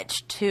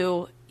much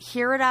to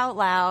hear it out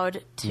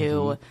loud,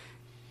 to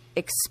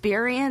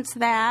experience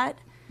that,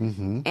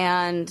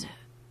 and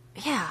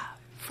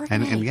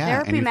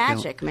therapy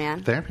magic,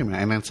 man. Therapy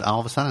magic, and it's all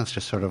of a sudden it's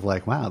just sort of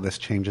like, wow, this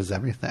changes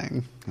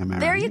everything.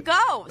 There you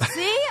go.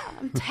 See,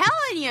 I'm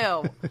telling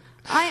you,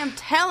 I am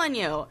telling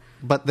you.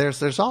 But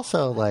there's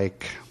also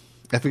like,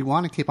 if we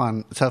want to keep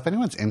on, so if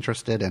anyone's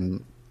interested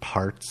in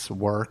parts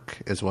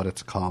work, is what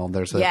it's called.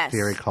 There's a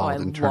theory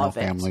called internal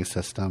family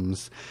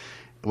systems,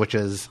 which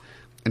is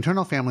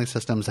internal family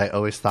systems. I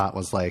always thought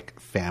was like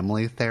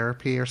family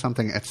therapy or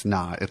something. It's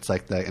not. It's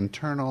like the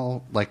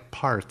internal like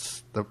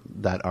parts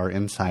that are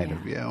inside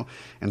of you.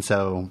 And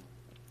so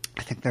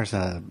I think there's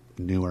a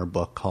newer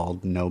book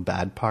called No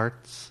Bad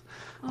Parts,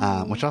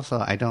 which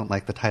also I don't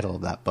like the title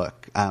of that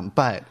book,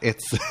 but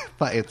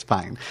it's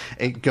fine.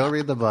 Go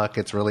read the book.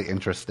 It's really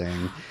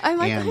interesting. I'm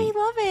like, I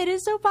love it.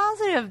 It's so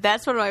positive.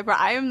 That's one of my.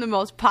 I am the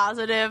most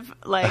positive.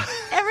 Like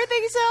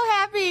everything's so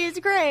happy. It's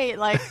great.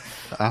 Like,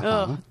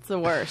 it's the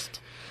worst.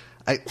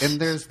 And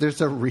there's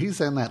a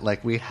reason that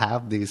like we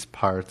have these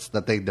parts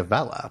that they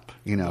develop.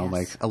 You know,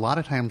 like a lot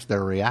of times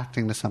they're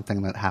reacting to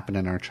something that happened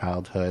in our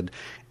childhood,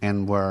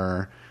 and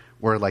we're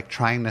like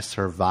trying to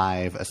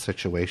survive a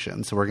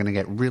situation. So we're going to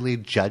get really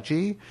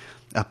judgy.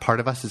 A part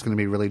of us is going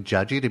to be really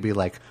judgy to be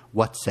like,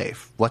 what's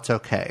safe? What's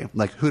okay?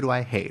 Like, who do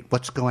I hate?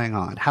 What's going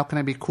on? How can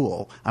I be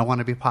cool? I want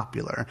to be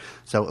popular.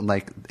 So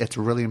like, it's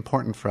really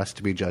important for us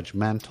to be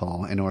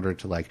judgmental in order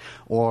to like,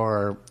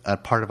 or a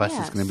part of us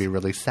is going to be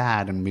really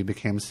sad, and we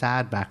became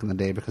sad back in the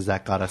day because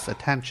that got us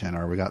attention,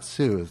 or we got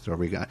soothed, or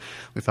we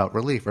felt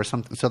relief or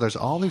something. So there's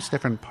all these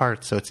different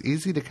parts. So it's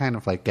easy to kind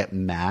of like get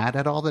mad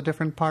at all the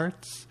different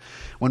parts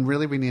when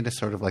really we need to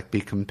sort of like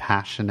be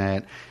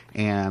compassionate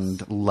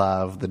and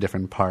love the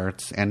different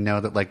parts and know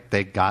that like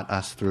they got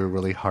us through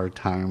really hard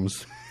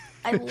times.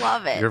 I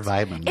love it. You're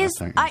vibing.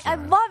 I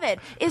love it.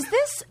 Is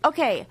this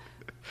okay?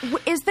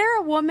 Is there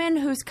a woman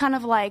who's kind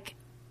of like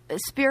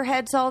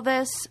spearheads all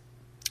this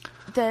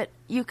that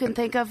you can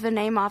think of the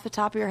name off the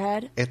top of your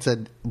head?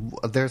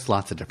 There's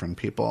lots of different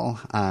people.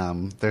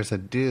 There's a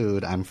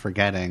dude, I'm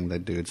forgetting the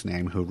dude's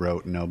name, who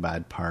wrote No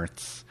Bad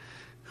Parts,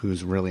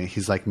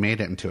 he's like made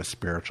it into a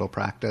spiritual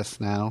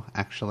practice now,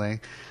 actually.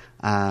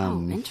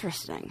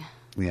 Interesting.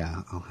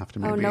 Yeah, I'll have to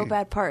maybe... Oh, No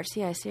Bad Parts.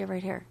 Yeah, I see it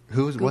right here.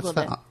 What's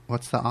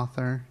the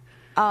author?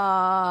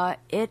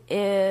 It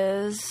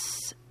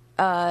is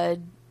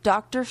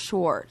Dr.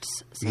 Schwartz.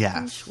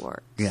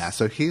 Schwartz. Yeah,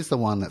 so he's the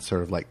one that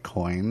sort of like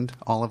coined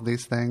all of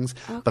these things.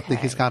 Okay. But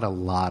he's got a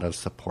lot of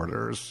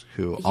supporters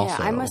who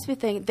also... Yeah, I must be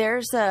thinking...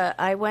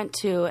 I went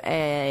to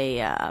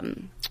a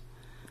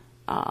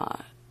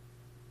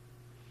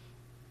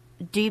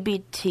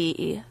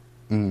DBT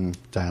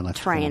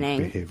dialectical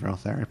training. Behavioral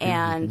therapy.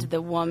 And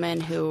the woman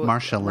who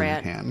Marsha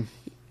ran,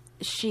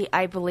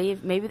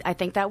 Linehan. I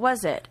think that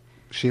was it.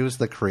 She was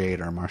the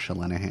creator, Marsha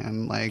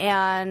Linehan.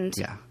 And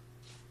yeah.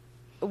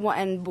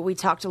 And we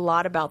talked a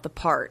lot about the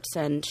parts,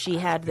 and she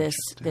had this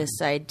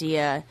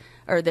idea,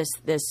 or this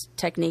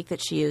technique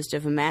that she used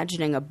of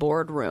imagining a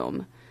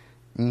boardroom,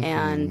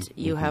 and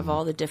you have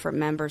all the different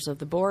members of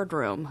the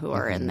boardroom who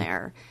are in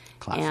there.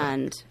 Classic.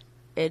 And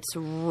it's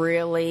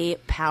really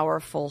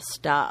powerful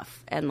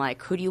stuff. And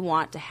like, who do you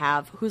want to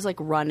have? Who's like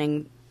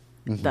running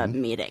the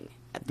meeting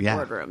at the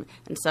boardroom?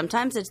 And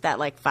sometimes it's that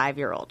like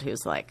 5-year-old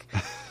who's like,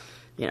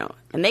 you know,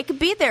 and they could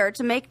be there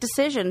to make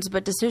decisions,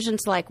 but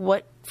decisions like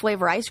what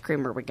flavor ice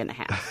cream are we going to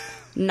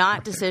have?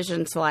 Not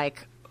decisions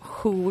like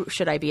who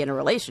should I be in a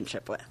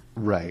relationship with?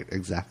 Right,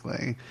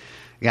 exactly.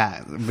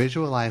 Yeah,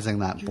 visualizing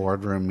that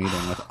boardroom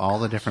meeting with all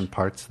the different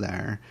parts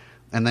there.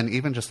 And then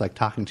even just like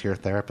talking to your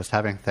therapist,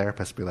 having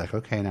therapists be like,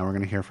 okay, now we're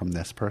going to hear from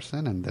this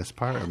person and this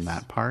part and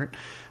that part.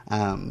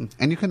 And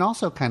you can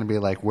also kind of be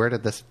like,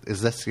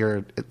 is this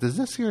your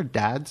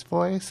dad's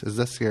voice? Is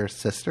this your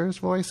sister's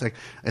voice? Like,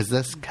 is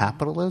this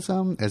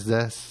capitalism? Is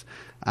this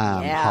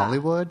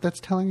Hollywood that's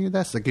telling you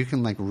this? Like, you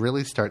can like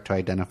really start to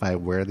identify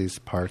where these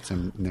parts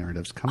and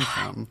narratives come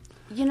from.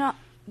 You know,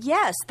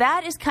 yes,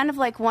 that is kind of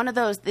like one of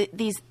those,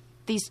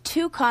 these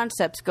two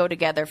concepts go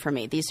together for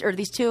me. These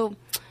two,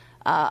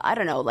 I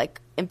don't know,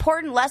 like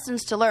important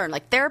lessons to learn,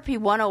 like Therapy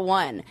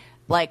 101,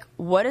 like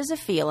what is a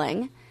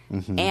feeling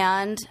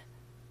and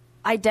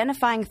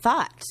identifying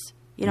thoughts.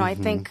 You know, I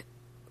think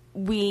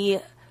we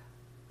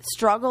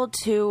struggle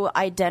to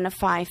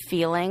identify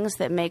feelings.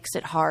 That makes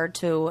it hard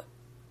to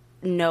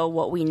know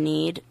what we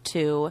need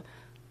to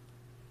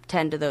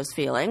tend to those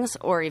feelings,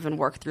 or even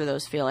work through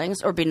those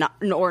feelings, or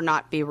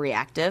not be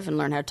reactive and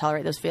learn how to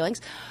tolerate those feelings.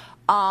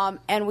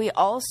 And we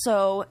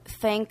also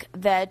think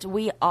that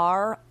we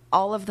are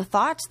all of the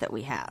thoughts that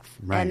we have,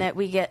 and that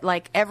we get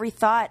like every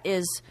thought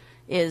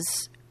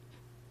is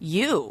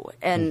you,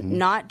 and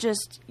not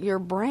just your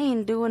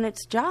brain doing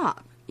its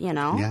job. You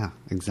know? Yeah,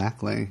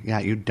 exactly. Yeah,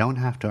 you don't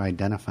have to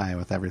identify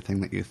with everything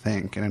that you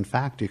think. And in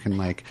fact, you can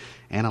like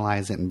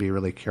analyze it and be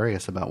really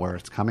curious about where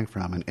it's coming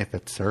from and if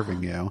it's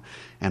serving you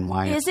and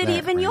why is it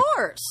even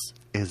yours?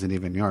 Is it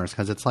even yours?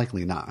 Because it's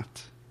likely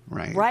not,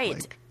 right? Right.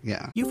 Like,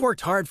 yeah. You've worked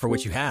hard for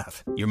what you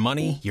have. Your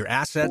money, your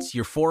assets,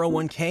 your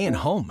 401k, and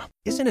home.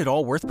 Isn't it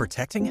all worth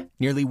protecting?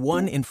 Nearly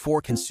 1 in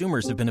 4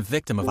 consumers have been a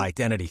victim of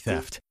identity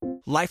theft.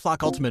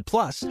 LifeLock Ultimate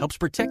Plus helps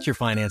protect your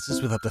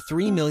finances with up to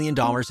 $3 million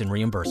in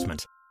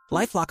reimbursement.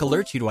 LifeLock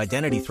alerts you to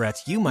identity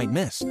threats you might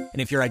miss. And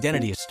if your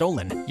identity is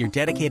stolen, your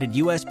dedicated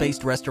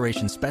U.S.-based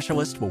restoration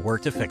specialist will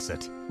work to fix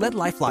it. Let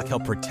LifeLock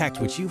help protect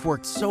what you've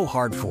worked so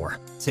hard for.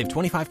 Save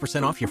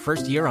 25% off your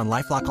first year on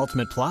LifeLock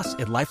Ultimate Plus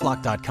at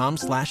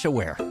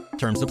LifeLock.com/aware.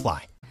 Terms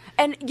apply.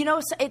 And, you know,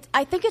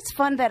 I think it's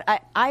fun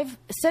that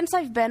since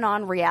I've been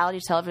on reality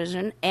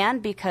television,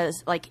 and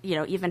because, like, you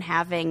know, even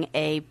having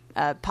a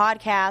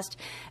podcast,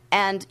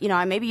 and, you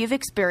know, maybe you've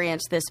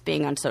experienced this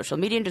being on social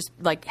media, and just,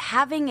 like,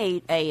 having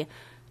a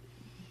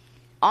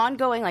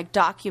ongoing, like,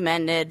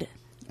 documented,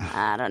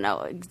 I don't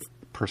know,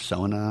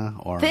 persona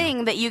or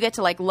thing that you get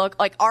to, like, look,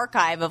 like,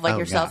 archive of, like,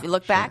 yourself. Yeah, you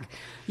look back,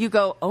 you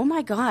go, oh,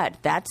 my God,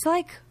 that's,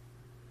 like,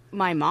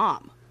 my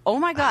mom. Oh,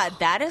 my God,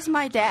 that is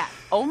my dad.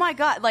 Oh, my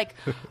God, like,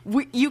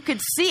 you could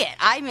see it.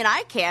 I mean,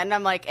 I can.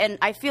 I'm like, and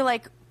I feel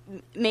like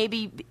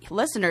maybe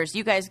listeners,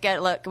 you guys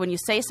get, like, when you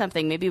say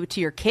something, maybe to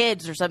your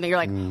kids or something, you're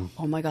like,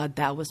 oh, my God,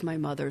 that was my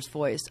mother's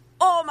voice.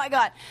 Oh, my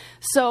God.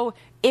 So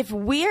if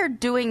we're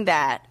doing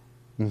that,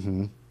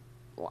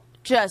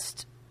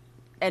 just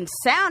and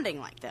sounding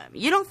like them,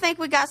 you don't think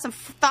we got some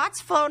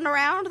thoughts floating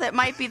around that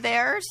might be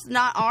theirs,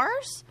 not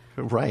ours?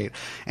 Right.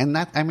 And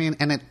that, I mean,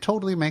 and it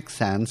totally makes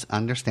sense,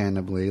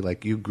 understandably.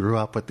 Like, you grew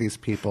up with these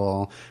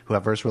people,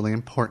 whoever's really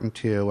important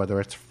to you, whether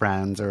it's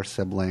friends or a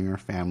sibling or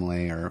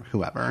family or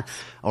whoever,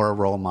 or a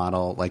role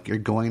model. Like, you're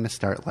going to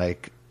start,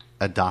 like,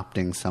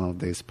 adopting some of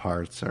these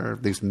parts or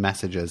these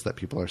messages that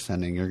people are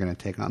sending. You're going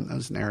to take on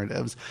those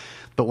narratives.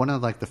 But one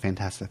of, like, the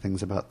fantastic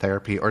things about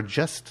therapy, or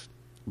just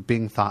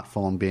being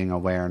thoughtful and being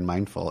aware and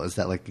mindful, is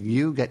that, like,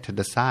 you get to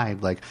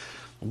decide, like,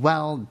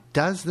 well,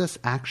 does this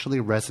actually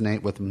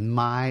resonate with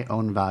my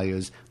own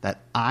values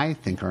that I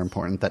think are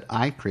important, that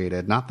I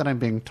created? Not that I'm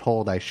being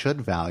told I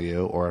should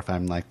value, or if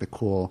I'm like the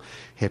cool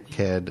hip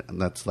kid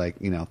that's like,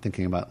 you know,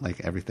 thinking about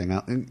like everything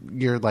else.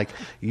 You're like,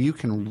 you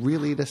can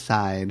really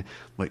decide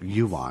what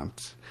you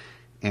want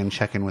and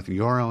check in with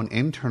your own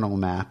internal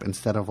map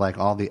instead of like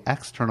all the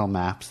external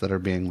maps that are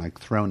being like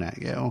thrown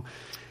at you.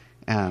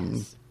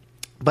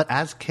 But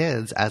as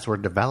kids, as we're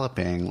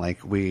developing,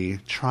 like, we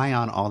try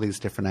on all these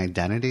different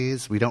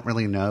identities. We don't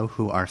really know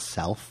who our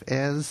self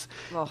is.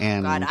 Oh,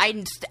 and God.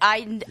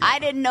 I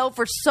didn't know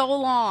for so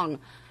long.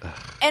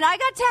 And I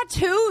got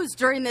tattoos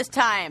during this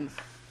time.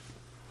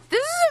 This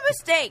is a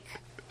mistake.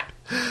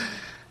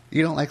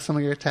 You don't like some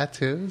of your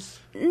tattoos?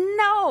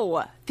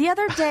 No. The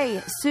other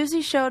day,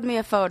 Susie showed me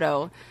a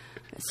photo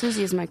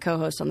Susie is my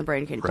co-host on the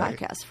Brain Candy Right.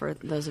 podcast, for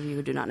those of you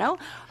who do not know.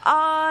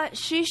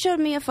 She showed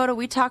me a photo.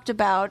 We talked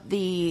about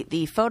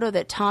the photo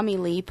that Tommy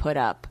Lee put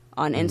up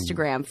on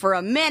Instagram for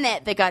a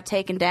minute that got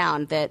taken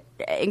down that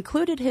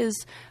included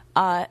his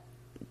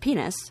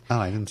penis. Oh,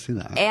 I didn't see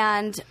that.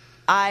 And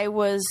I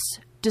was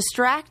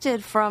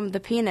distracted from the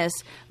penis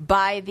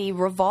by the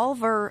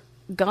revolver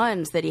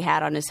guns that he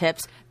had on his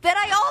hips that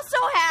I also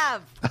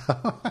have.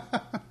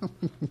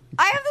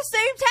 I have the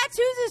same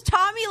tattoos as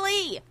Tommy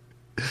Lee.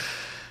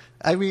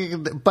 I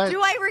mean, but Do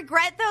I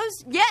regret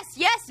those?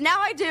 Yes, now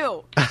I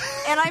do.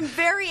 And I'm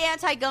very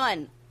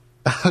anti-gun.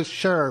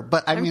 sure,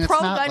 but I I'm mean, it's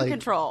pro-gun not like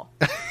control.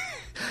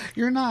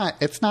 you're not.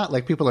 It's not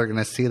like people are going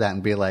to see that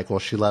and be like, "Well,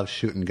 she loves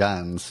shooting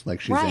guns."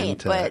 Like she's Right,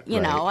 into but, it. you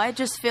know, right? I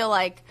just feel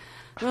like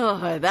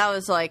that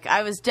was like,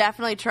 I was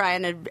definitely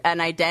trying an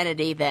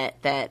identity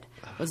that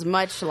was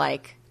much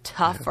like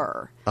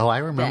tougher. Oh, I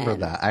remember then.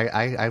 that.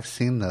 I've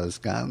seen those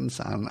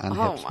guns on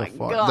Oh, hips my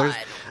before. God.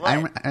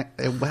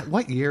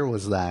 What year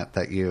was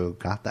that you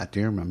got that? Do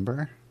you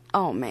remember?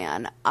 Oh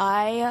man,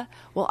 I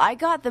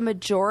got the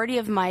majority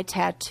of my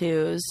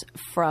tattoos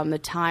from the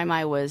time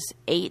I was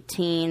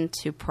 18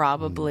 to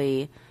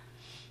probably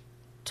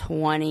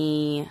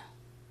 25.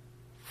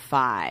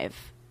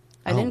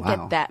 I didn't wow.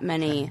 get that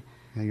many.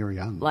 Yeah, you were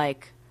young.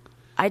 Like,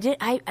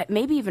 I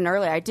maybe even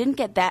earlier. I didn't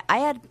get that. I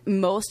had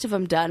most of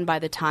them done by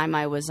the time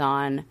I was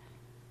on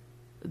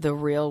The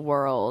Real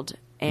World,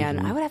 and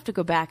I would have to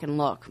go back and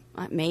look.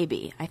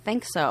 Maybe, I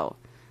think so.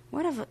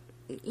 Whatever.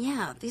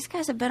 Yeah, these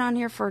guys have been on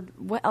here for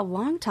a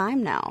long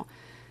time now.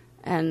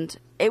 And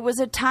it was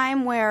a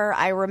time where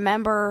I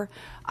remember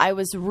I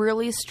was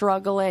really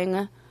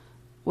struggling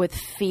with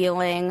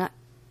feeling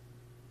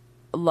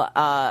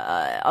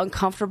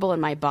uncomfortable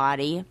in my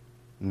body.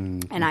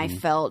 Mm-hmm. And I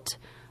felt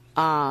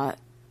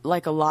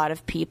like a lot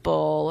of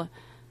people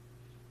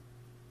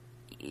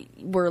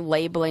were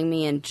labeling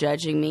me and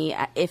judging me.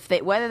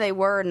 Whether they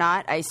were or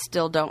not, I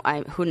still don't.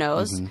 Who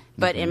knows? Mm-hmm.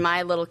 But in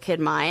my little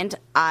kid mind,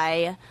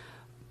 I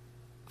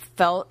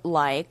felt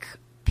like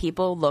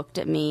people looked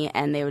at me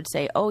and they would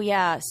say, "Oh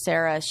yeah,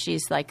 Sarah,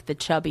 she's like the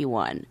chubby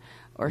one,"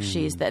 or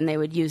she's that, and they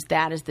would use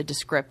that as the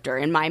descriptor.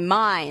 In my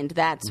mind,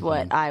 that's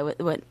what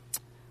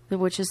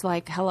which is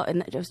like, hello,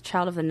 and it was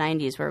Child of the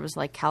 90s, where it was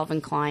like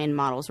Calvin Klein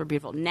models were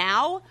beautiful.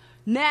 Now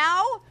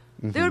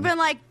they would have been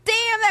like,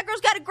 "Damn, that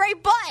girl's got a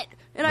great butt,"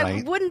 and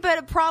right. I wouldn't been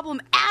a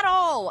problem at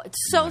all.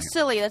 It's so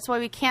silly. That's why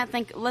we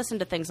can't listen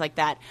to things like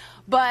that.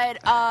 But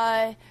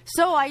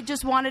so I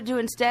just wanted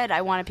to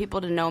I wanted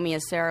people to know me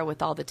as Sarah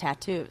with all the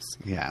tattoos.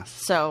 Yes.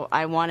 So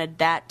I wanted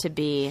that to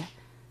be,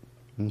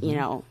 you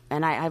know,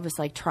 and I was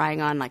like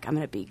trying on, like, I'm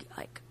going to be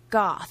like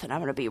goth, and I'm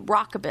going to be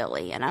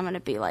rockabilly, and I'm going to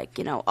be like,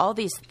 you know, all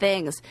these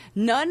things.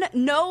 At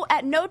no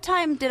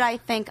time did I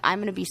think I'm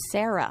going to be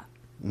Sarah.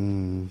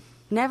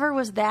 Never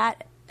was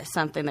that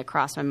something that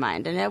crossed my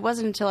mind. And it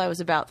wasn't until I was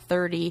about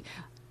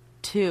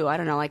 32, I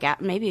don't know,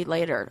 like maybe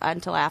later,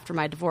 until after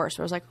my divorce,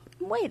 where I was like,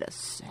 wait a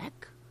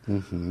sec.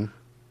 Mm-hmm.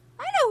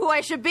 I know who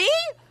I should be.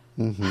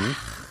 Mm-hmm.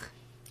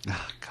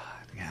 Oh, God,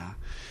 yeah.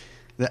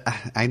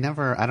 I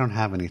don't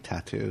have any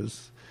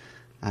tattoos.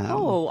 I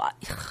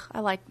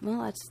like,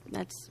 well,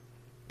 that's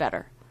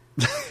better.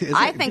 Is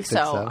I it? think You think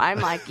so.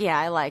 I'm like,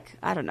 I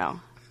don't know.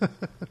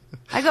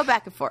 I go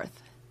back and forth.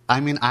 I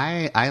mean,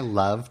 I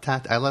love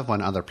I love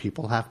when other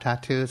people have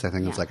tattoos. I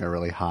think it's like a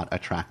really hot,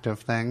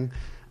 attractive thing.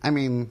 I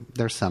mean,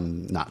 there's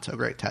some not so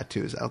great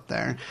tattoos out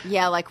there.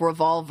 Yeah, like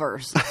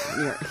revolvers.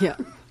 Yeah.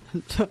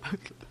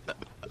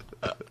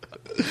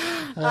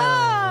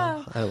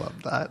 I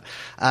love that.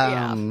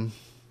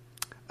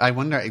 I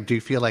wonder, do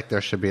you feel like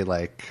there should be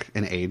like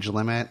an age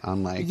limit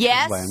on like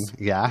Yes. when?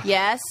 Yeah.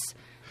 Yes.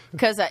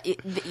 Because,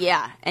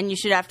 and you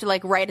should have to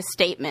like write a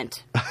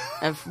statement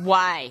of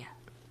why.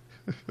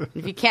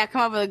 If you can't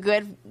come up with a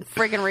good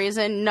friggin'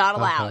 reason, not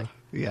allowed.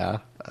 Yeah.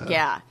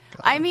 Yeah.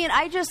 I mean,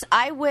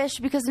 I wish,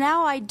 because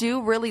now I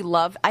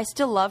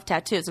still love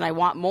tattoos and I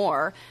want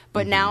more,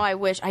 but now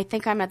I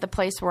think I'm at the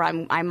place where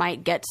I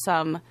might get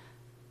some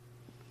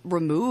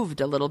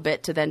removed a little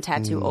bit to then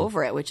tattoo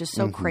over it, which is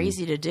so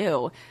crazy to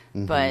do.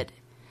 But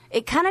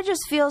it kind of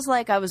just feels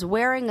like I was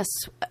wearing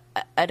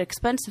an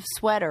expensive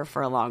sweater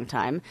for a long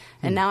time,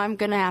 and now I'm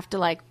going to have to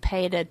like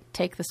pay to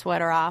take the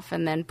sweater off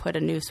and then put a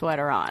new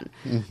sweater on.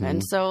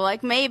 And so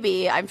like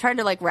maybe I'm trying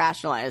to like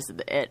rationalize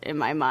it in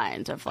my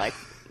mind of like,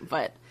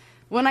 but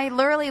when I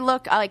literally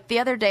look, like the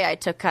other day I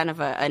took kind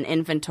of an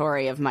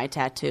inventory of my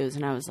tattoos,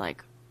 and I was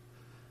like,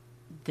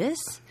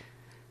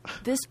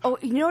 oh,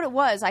 you know what it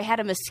was? I had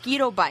a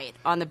mosquito bite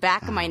on the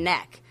back of my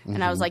neck.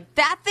 And I was like,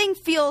 that thing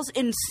feels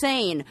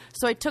insane.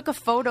 So I took a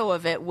photo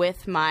of it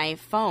with my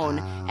phone.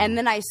 And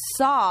then I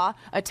saw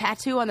a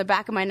tattoo on the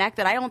back of my neck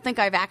that I don't think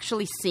I've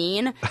actually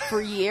seen for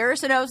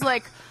years. And I was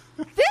like,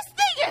 this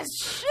thing is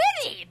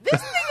shitty.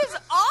 This thing is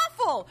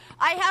awful.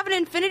 I have an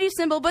infinity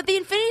symbol, but the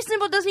infinity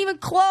symbol doesn't even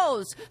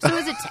close. So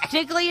is it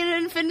technically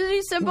an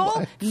infinity symbol?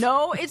 What?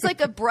 No, it's like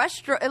a brush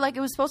stroke. Like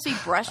it was supposed to be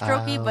brush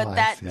strokey, but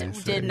that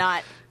did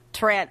not...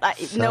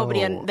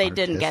 Nobody, they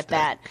didn't get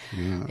that.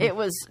 Yeah. It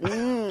was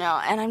no,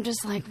 and I'm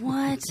just like,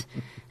 what?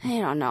 I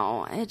don't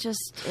know.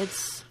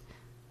 It's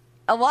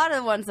a lot of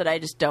the ones that I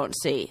just don't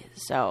see.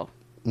 So,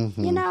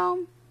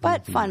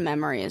 but fun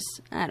memories.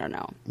 I don't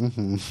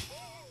know.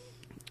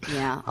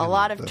 Yeah, a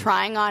lot of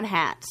trying on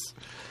hats.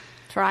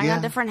 Trying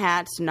on different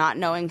hats, not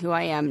knowing who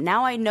I am.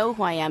 Now I know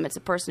who I am. It's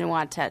a person who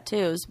wants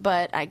tattoos,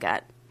 but I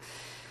got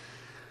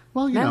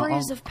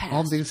memories of past.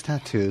 All these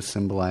tattoos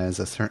symbolize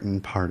a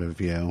certain part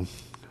of you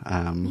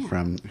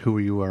from who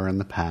you were in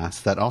the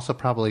past. That also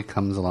probably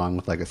comes along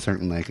with like a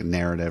certain like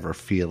narrative or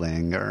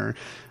feeling or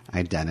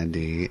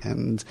identity.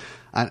 And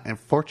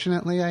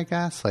unfortunately, I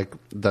guess, like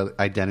the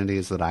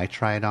identities that I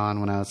tried on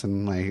when I was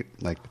in my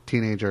like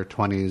teenager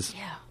 20s.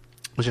 Yeah.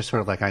 It was just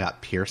sort of like I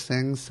got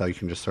piercings, so you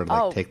can just sort of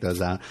like take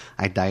those out.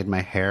 I dyed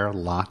my hair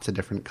lots of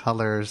different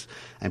colors.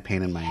 I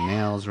painted my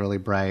nails really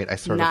bright. I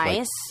sort of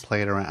like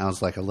played around. I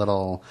was like a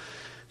little,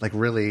 like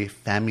really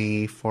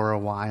femme for a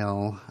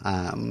while,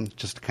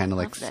 just to kind of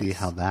like see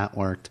how that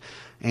worked.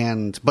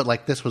 But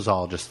like this was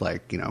all just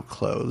like,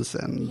 clothes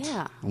and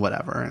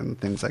whatever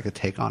and things I could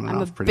take on and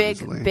off pretty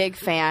easily. I'm a big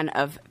fan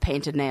of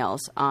painted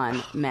nails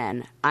on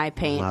men. I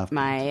paint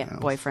my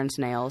boyfriend's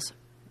nails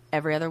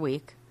every other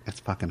week. It's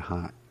fucking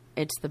hot.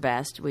 It's the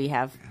best. We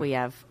have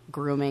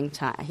grooming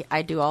time.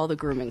 I do all the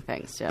grooming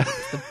things. So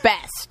it's the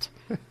best.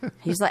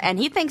 He's like, and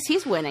he thinks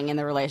he's winning in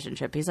the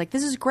relationship. He's like,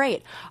 this is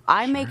great.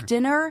 I make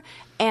dinner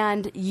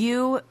and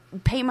you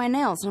paint my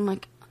nails. And I'm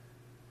like,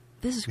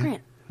 this is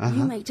great.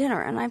 You make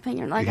dinner and I paint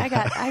your I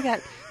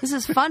got. This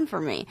is fun for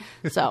me.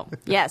 So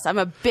yes, I'm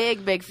a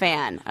big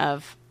fan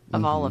of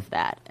all of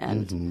that.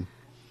 And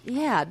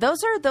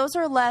those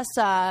are less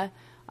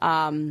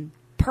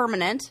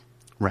permanent.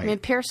 Right. I mean,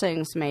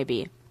 piercings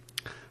maybe.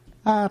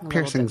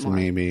 Piercings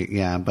maybe,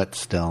 yeah, but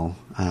still,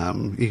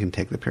 you can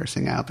take the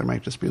piercing out. There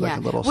might just be like a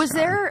little. Was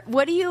there?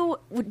 Do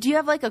you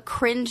have like a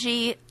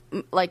cringy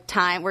like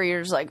time where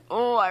you're just like,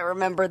 oh, I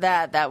remember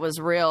that. That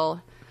was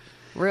real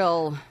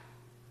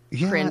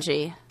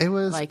cringy. It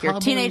was like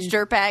your teenage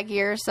dirtbag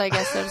years, I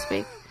guess, so to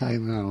speak. I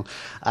know.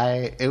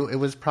 It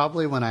was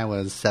probably when I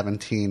was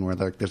 17, where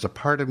there's a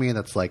part of me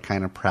that's like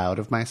kind of proud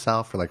of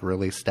myself for like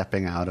really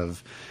stepping out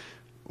of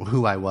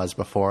who I was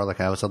before.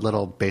 Like I was a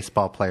little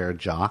baseball player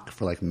jock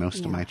for like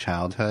most of my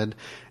childhood,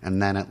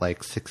 and then at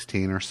like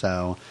 16 or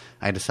so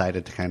I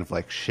decided to kind of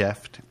like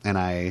shift, and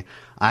I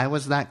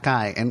was that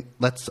guy. And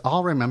let's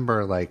all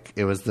remember, like,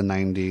 it was the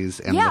 90s,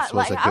 and this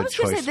was a good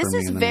choice for me. This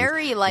is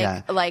very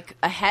like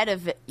ahead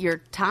of your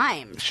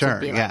time. Sure, to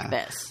be like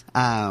this.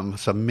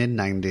 So mid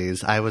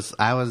 90s,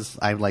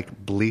 I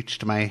like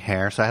bleached my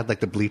hair, so I had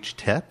like the bleached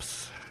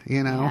tips.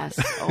 Yes.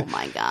 Oh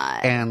my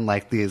God. And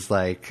like these,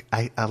 like,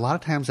 a lot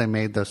of times I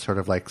made those sort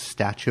of like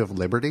Statue of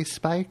Liberty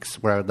spikes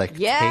where I would like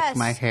take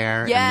my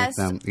hair and make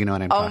them, you know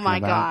what I'm talking about? Oh my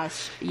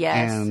gosh.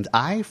 Yes. And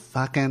I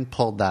fucking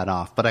pulled that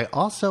off. But I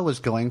also was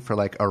going for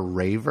like a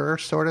raver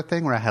sort of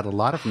thing where I had a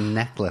lot of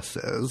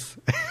necklaces.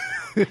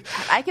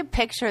 I can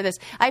picture this.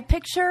 I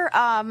picture,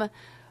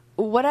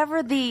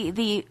 whatever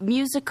the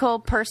musical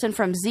person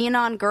from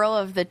Xenon Girl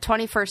of the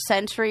 21st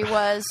Century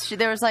was.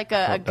 There was like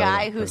a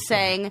guy who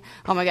sang,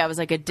 oh my God, it was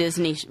like a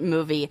Disney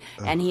movie,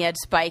 and he had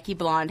spiky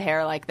blonde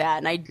hair like that.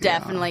 And I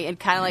definitely, and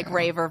kind of like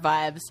raver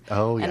vibes.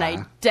 Oh, yeah. And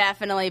I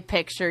definitely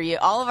picture you.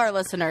 All of our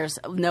listeners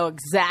know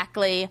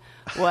exactly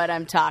what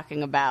I'm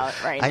talking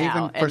about right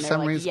now. For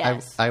some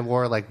reason, I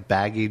wore like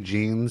baggy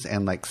jeans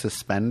and like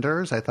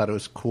suspenders. I thought it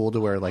was cool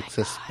to wear like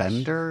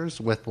suspenders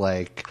with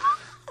like...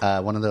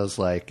 one of those,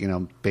 like,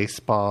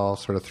 baseball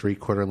sort of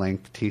 3/4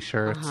 length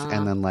T-shirts,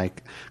 and then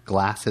like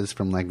glasses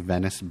from like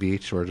Venice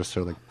Beach, or just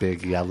sort of like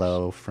big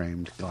yellow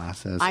framed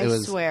glasses. I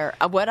swear,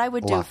 what I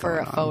would do for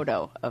a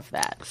photo of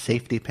that.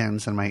 Safety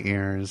pins in my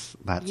ears.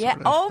 That sort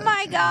of oh thing.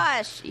 my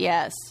gosh.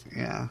 Yes.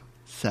 Yeah.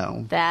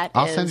 So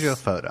I'll send you a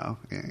photo.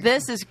 Yeah.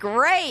 This is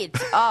great.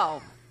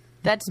 Oh,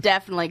 that's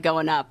definitely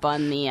going up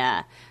on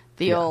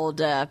the old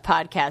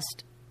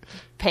podcast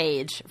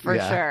page for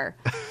sure.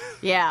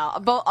 Yeah,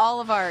 but all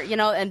of our,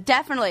 and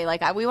definitely,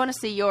 like, we want to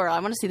see I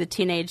want to see the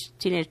teenage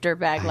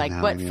dirtbag, like,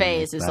 what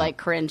phase is, like,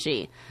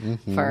 cringy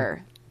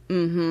for,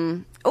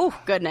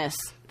 Oh, goodness.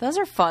 Those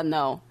are fun,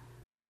 though.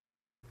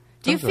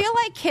 Do you feel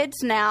like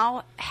kids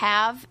now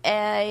have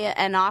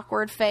an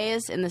awkward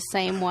phase in the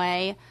same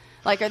way?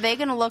 Like, are they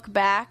going to look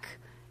back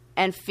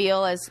and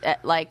feel as,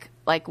 like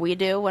we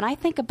do? When I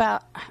think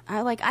about,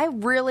 I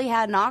really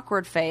had an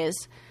awkward phase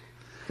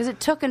because it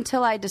took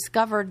until I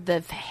discovered the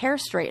hair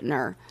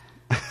straightener.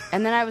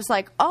 And then I was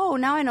like, oh,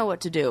 now I know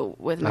what to do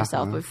with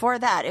myself. Before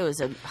that, it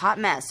was a hot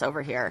mess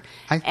over here.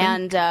 I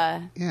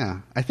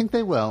think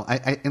they will.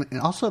 And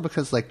also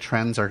because like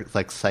trends are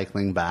like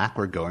cycling back.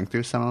 We're going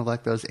through some of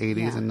like those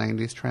 80s and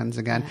 90s trends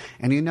again.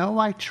 And you know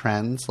why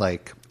trends,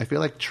 like, I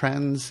feel like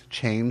trends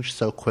change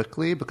so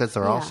quickly because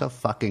they're all so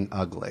fucking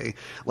ugly.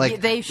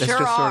 Like, they sure it's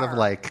just are. sort of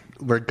like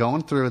we're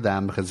going through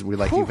them because we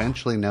like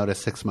eventually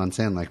notice 6 months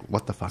in, like,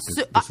 what the fuck is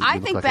this? I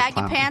think baggy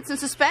pants and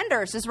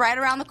suspenders is right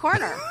around the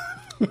corner.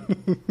 We're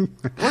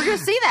going to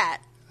see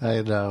that.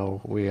 I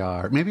know, we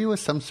are. Maybe it was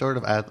some sort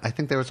of, I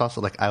think there was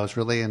also like, I was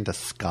really into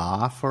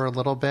ska for a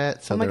little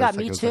bit. So Oh my there was, God,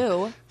 me it was, too.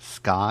 like,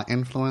 ska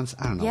influence.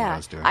 I don't know what I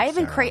was doing. I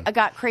even Sarah. I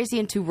got crazy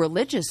into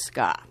religious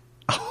ska.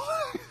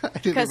 I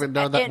didn't even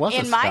know that was a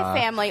in ska. my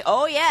family,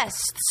 oh yes,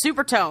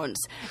 supertones.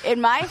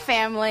 In my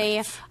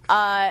family,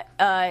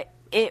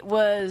 it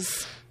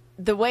was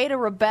the way to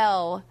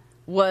rebel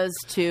was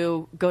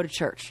to go to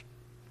church.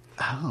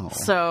 Oh.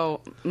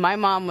 So my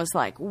mom was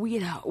like,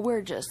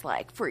 we're just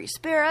like free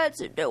spirits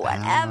and do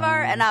whatever.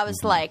 And I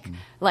was like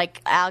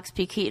Alex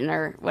P. Keaton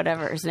or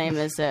whatever his name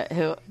is,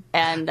 or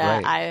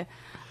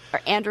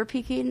Andrew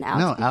P. Keaton?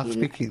 Alex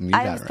P. Keaton. You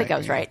got I it think right. I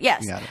was right.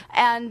 Yes. You got it.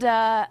 And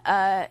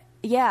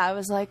I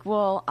was like,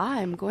 well,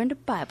 I'm going to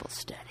Bible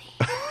study.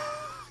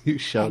 You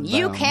showed And them.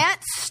 you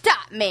can't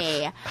stop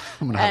me. I'm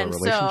going to have And a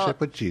so- relationship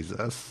with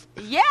Jesus.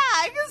 Yeah,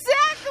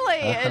 exactly.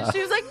 And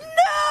she was like, no,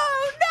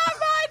 not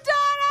my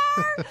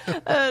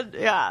daughter. And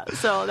yeah,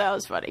 so that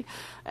was funny.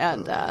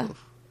 And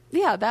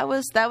yeah, that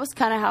was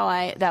kind of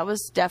how that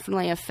was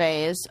definitely a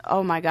phase.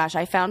 Oh my gosh,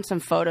 I found some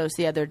photos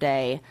the other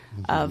day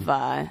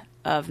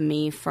of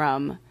me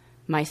from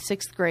my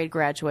 6th grade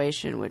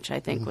graduation, which I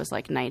think was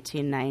like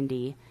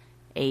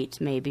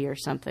 1998 maybe or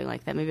something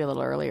like that, maybe a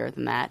little earlier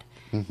than that.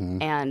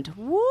 And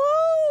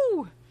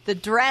woo, the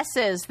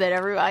dresses that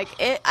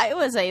it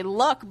was a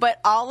look, but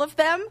all of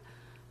them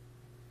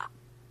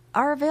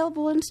are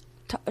available in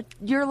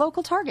your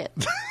local Target.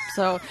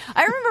 So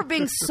I remember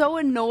being so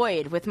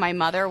annoyed with my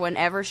mother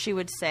whenever she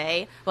would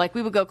say, like,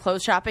 we would go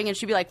clothes shopping and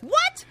she'd be like,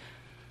 what?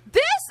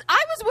 This?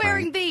 I was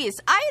wearing these.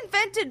 I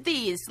invented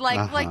these.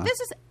 Like this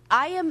is...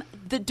 I am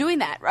doing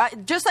that,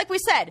 right? Just like we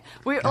said.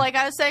 Like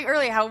I was saying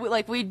earlier, how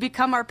we'd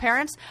become our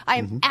parents. I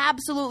am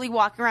absolutely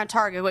walking around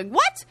Target going,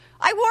 what?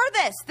 I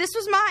wore this. This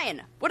was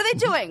mine. What are they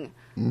doing?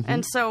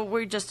 And so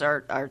we just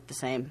are the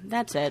same.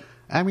 That's it.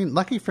 I mean,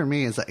 lucky for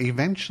me is that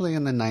eventually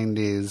in the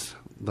 90s,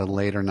 the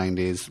later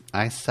 90s,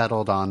 I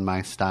settled on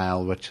my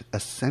style, which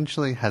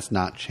essentially has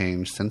not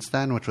changed since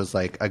then, which was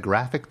like a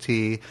graphic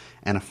tee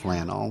and a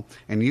flannel.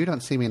 And you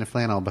don't see me in a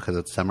flannel because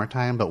it's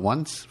summertime, but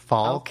once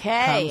fall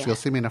comes, you'll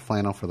see me in a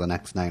flannel for the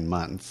next 9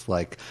 months.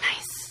 Like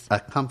a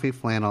comfy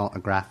flannel, a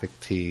graphic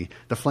tee.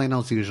 The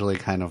flannel's usually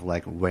kind of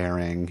like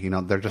wearing,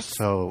 they're just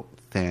so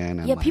thin.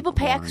 And people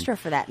pay worn. extra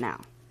for that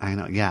now. I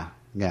know, yeah.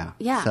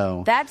 Yeah,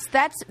 so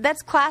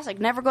that's classic.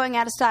 Never going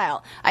out of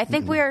style. I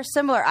think we are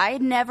similar. I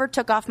never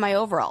took off my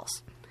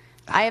overalls.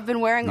 I have been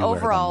wearing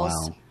overalls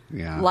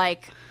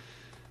like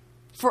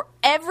for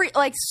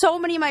so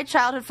many of my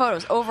childhood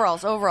photos.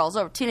 Overalls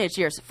over teenage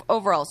years.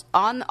 Overalls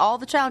on all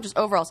the challenges.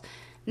 Overalls.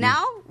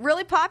 Now,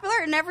 really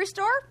popular in every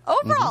store,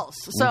 overalls.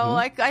 So,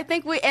 I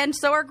think and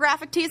so are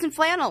graphic tees and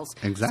flannels.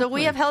 Exactly. So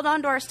we have held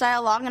on to our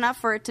style long enough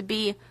for it to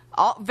be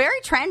very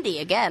trendy.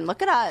 Again,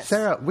 look at us.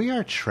 Sarah, we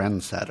are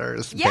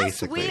trendsetters, yes,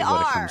 basically, we what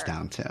are. it comes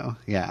down to.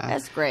 Yeah.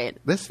 That's great.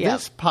 This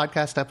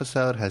podcast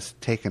episode has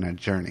taken a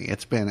journey.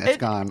 It's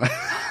gone.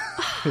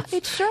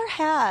 It sure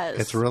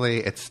has.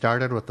 It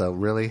started with a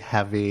really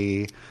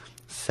heavy,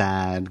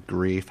 sad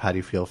grief, how do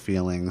you feel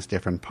feelings,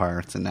 different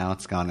parts, and now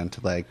it's gone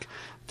into like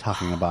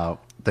talking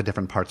about the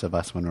different parts of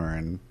us when we were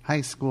in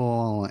high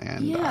school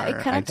and it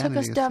kind of took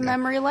us down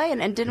memory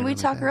lane. And didn't we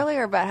talk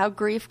earlier about how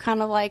grief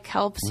kind of like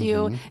helps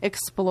you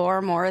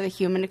explore more of the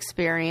human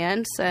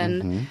experience?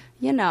 And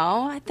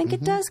I think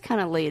it does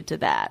kind of lead to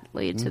that,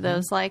 to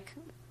those like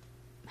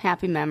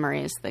happy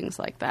memories, things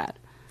like that.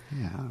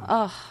 Yeah.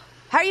 Oh,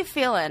 how are you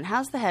feeling?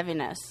 How's the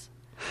heaviness?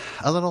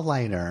 A little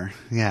lighter.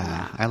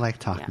 Yeah. I like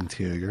talking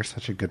to you. You're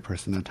such a good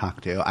person to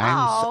talk to.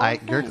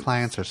 Your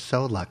clients are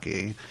so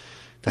lucky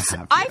to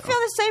have you. I feel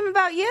the same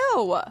about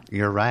you.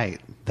 You're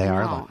right. They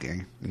are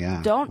lucky.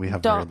 Yeah. We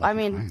have very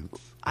lucky clients.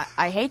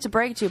 I hate to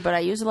break it to you, but I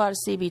use a lot of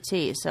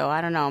CBT, so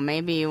I don't know.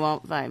 Maybe you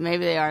won't.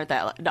 Maybe they aren't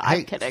that. No,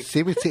 I'm kidding.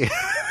 CBT.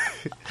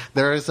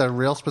 There is a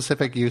real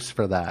specific use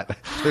for that.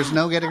 There's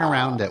no getting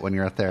around it when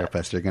you're a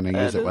therapist. You're going to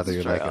use it whether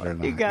you like it or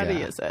not. You got to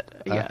use it.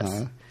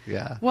 Yes.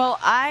 Yeah. Well,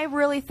 I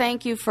really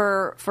thank you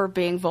for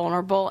being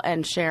vulnerable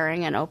and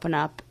sharing and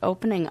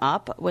opening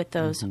up with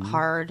those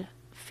hard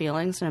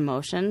feelings and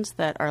emotions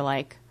that are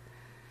like,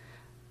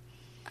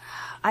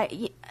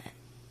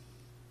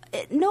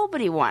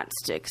 nobody wants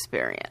to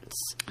experience,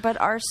 but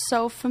are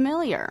so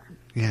familiar.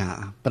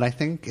 Yeah, but I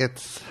think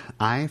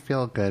I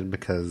feel good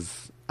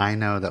because I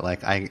know that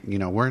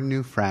we're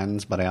new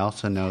friends, but I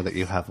also know that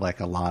you have like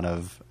a lot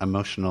of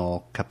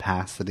emotional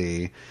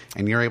capacity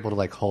and you're able to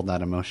like hold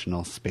that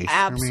emotional space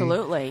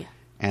Absolutely. for me.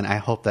 And I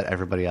hope that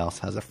everybody else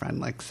has a friend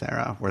like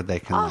Sarah where they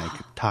can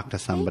talk to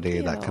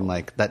somebody that can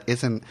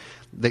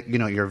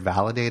you're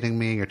validating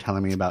me. You're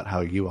telling me about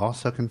how you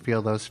also can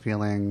feel those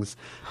feelings.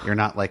 You're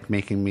not like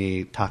making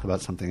me talk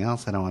about something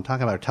else I don't want to talk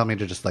about or tell me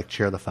to just like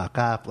cheer the fuck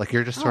up. Like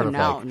you're just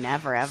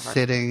never ever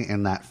sitting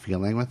in that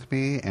feeling with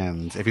me.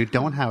 And if you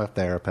don't have a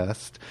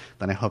therapist,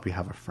 then I hope you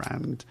have a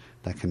friend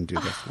that can do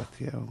this with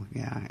you.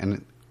 Yeah.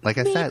 And like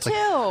I said,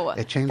 too.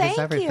 It changes Thank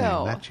everything. you.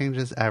 That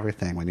changes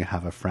everything when you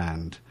have a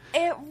friend.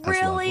 It really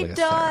as lovely as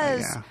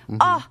does. Sarah, yeah.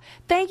 Oh,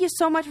 thank you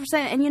so much for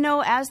saying it. And, you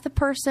know, as the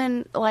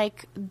person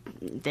like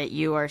that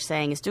you are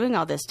saying is doing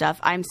all this stuff,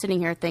 I'm sitting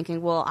here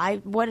thinking, well,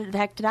 what the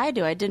heck did I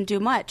do? I didn't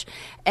do much.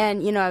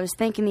 And, you know, I was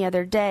thinking the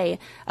other day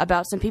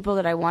about some people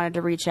that I wanted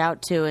to reach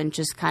out to and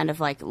just kind of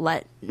like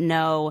let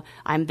know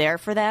I'm there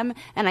for them.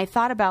 And I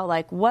thought about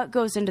like what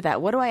goes into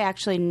that. What do I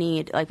actually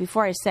need? Like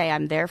before I say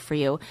I'm there for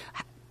you,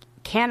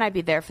 can I be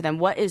there for them?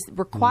 What is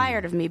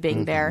required of me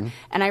being there?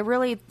 And I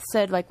really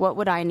said, like, what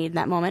would I need in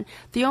that moment?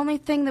 The only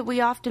thing that we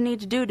often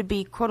need to do to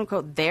be, quote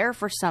unquote, there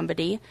for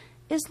somebody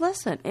is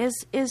listen,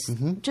 is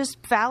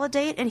just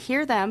validate and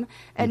hear them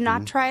and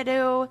not try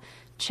to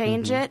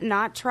change it,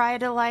 not try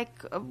to,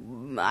 like,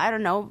 I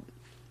don't know,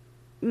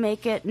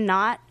 make it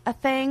not a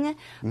thing,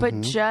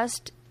 but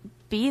just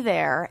be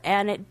there.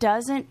 And it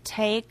doesn't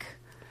take...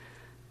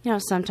 You know,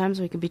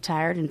 sometimes we can be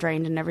tired and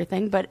drained and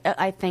everything, but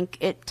I think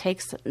it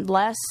takes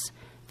less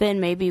than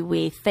maybe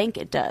we think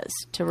it does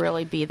to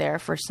really be there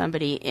for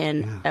somebody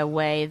in a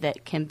way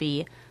that can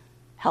be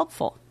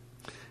helpful.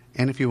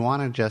 And if you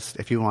want to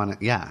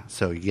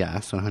so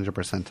yes,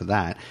 100% to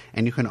that.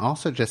 And you can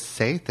also just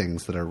say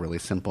things that are really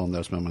simple in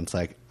those moments,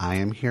 like, I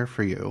am here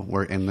for you.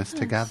 We're in this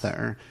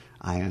together.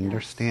 I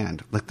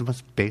understand. Like, the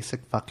most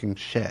basic fucking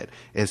shit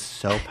is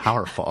so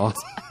powerful.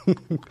 in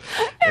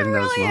those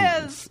really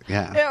moments. Is.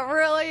 Yeah. It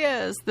really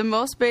is. The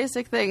most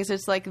basic things.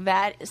 It's like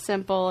that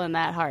simple and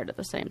that hard at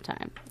the same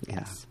time.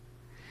 Yes.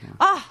 Yeah.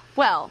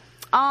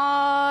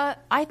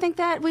 I think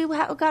that we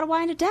got to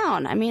wind it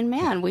down. I mean,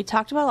 man, we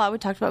talked about a lot. We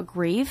talked about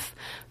grief.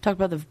 We talked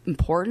about the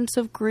importance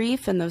of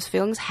grief and those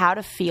feelings, how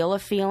to feel a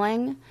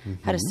feeling,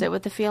 how to sit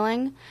with the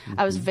feeling.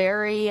 I was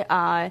very...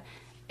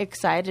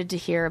 excited to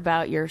hear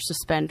about your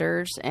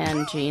suspenders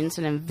and jeans,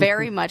 and I'm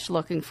very much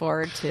looking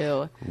forward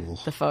to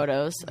the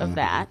photos of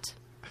that.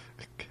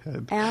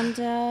 Good. And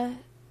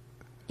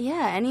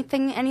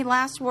any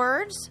last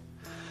words?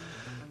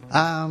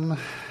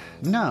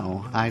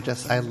 No, I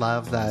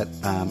love that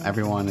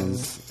everyone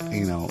is,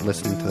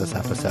 listening to this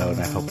episode.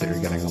 I hope that you're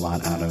getting a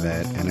lot out of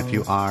it. And if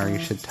you are, you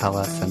should tell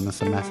us, send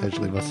us a message,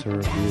 leave us a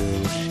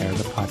review, share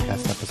the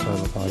podcast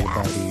episode with all your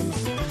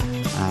buddies.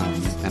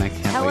 And I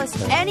can't tell wait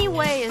us any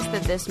ways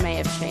that this may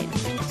have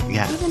changed.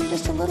 Yeah. Even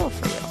just a little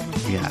for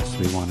you. Yes,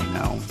 we want to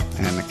know.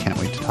 And I can't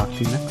wait to talk to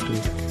you next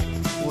week.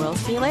 We'll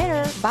see you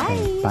later. Bye.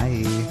 Okay,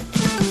 bye.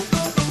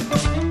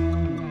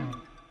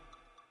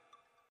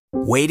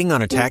 Waiting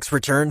on a tax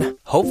return?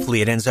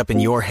 Hopefully it ends up in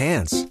your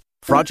hands.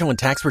 Fraudulent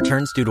tax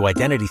returns due to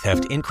identity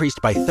theft increased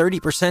by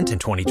 30% in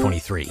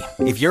 2023.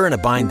 If you're in a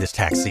bind this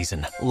tax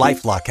season,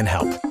 LifeLock can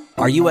help.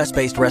 Our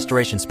U.S.-based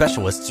restoration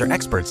specialists are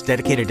experts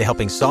dedicated to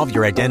helping solve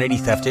your identity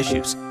theft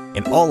issues.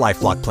 And all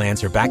LifeLock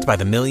plans are backed by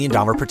the $1 Million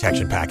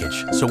Protection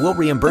Package. So we'll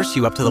reimburse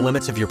you up to the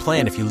limits of your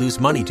plan if you lose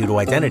money due to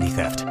identity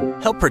theft.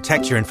 Help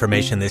protect your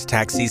information this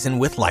tax season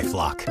with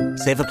LifeLock.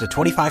 Save up to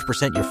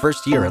 25% your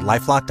first year at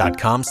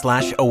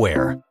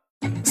LifeLock.com/aware.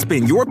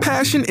 Spin your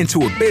passion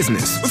into a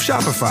business with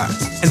Shopify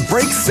and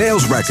break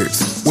sales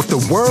records with the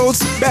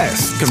world's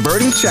best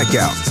converting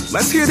checkout.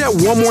 Let's hear that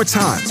one more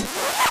time.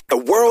 The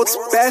world's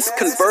best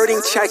converting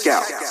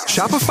checkout.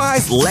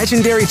 Shopify's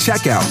legendary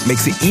checkout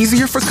makes it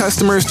easier for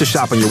customers to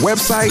shop on your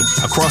website,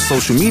 across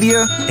social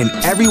media, and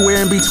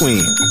everywhere in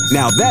between.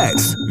 Now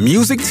that's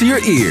music to your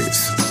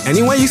ears.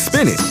 Any way you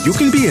spin it, you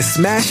can be a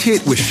smash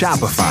hit with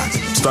Shopify.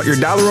 Start your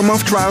 $1 a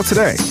month trial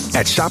today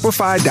at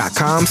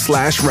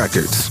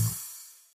shopify.com/records.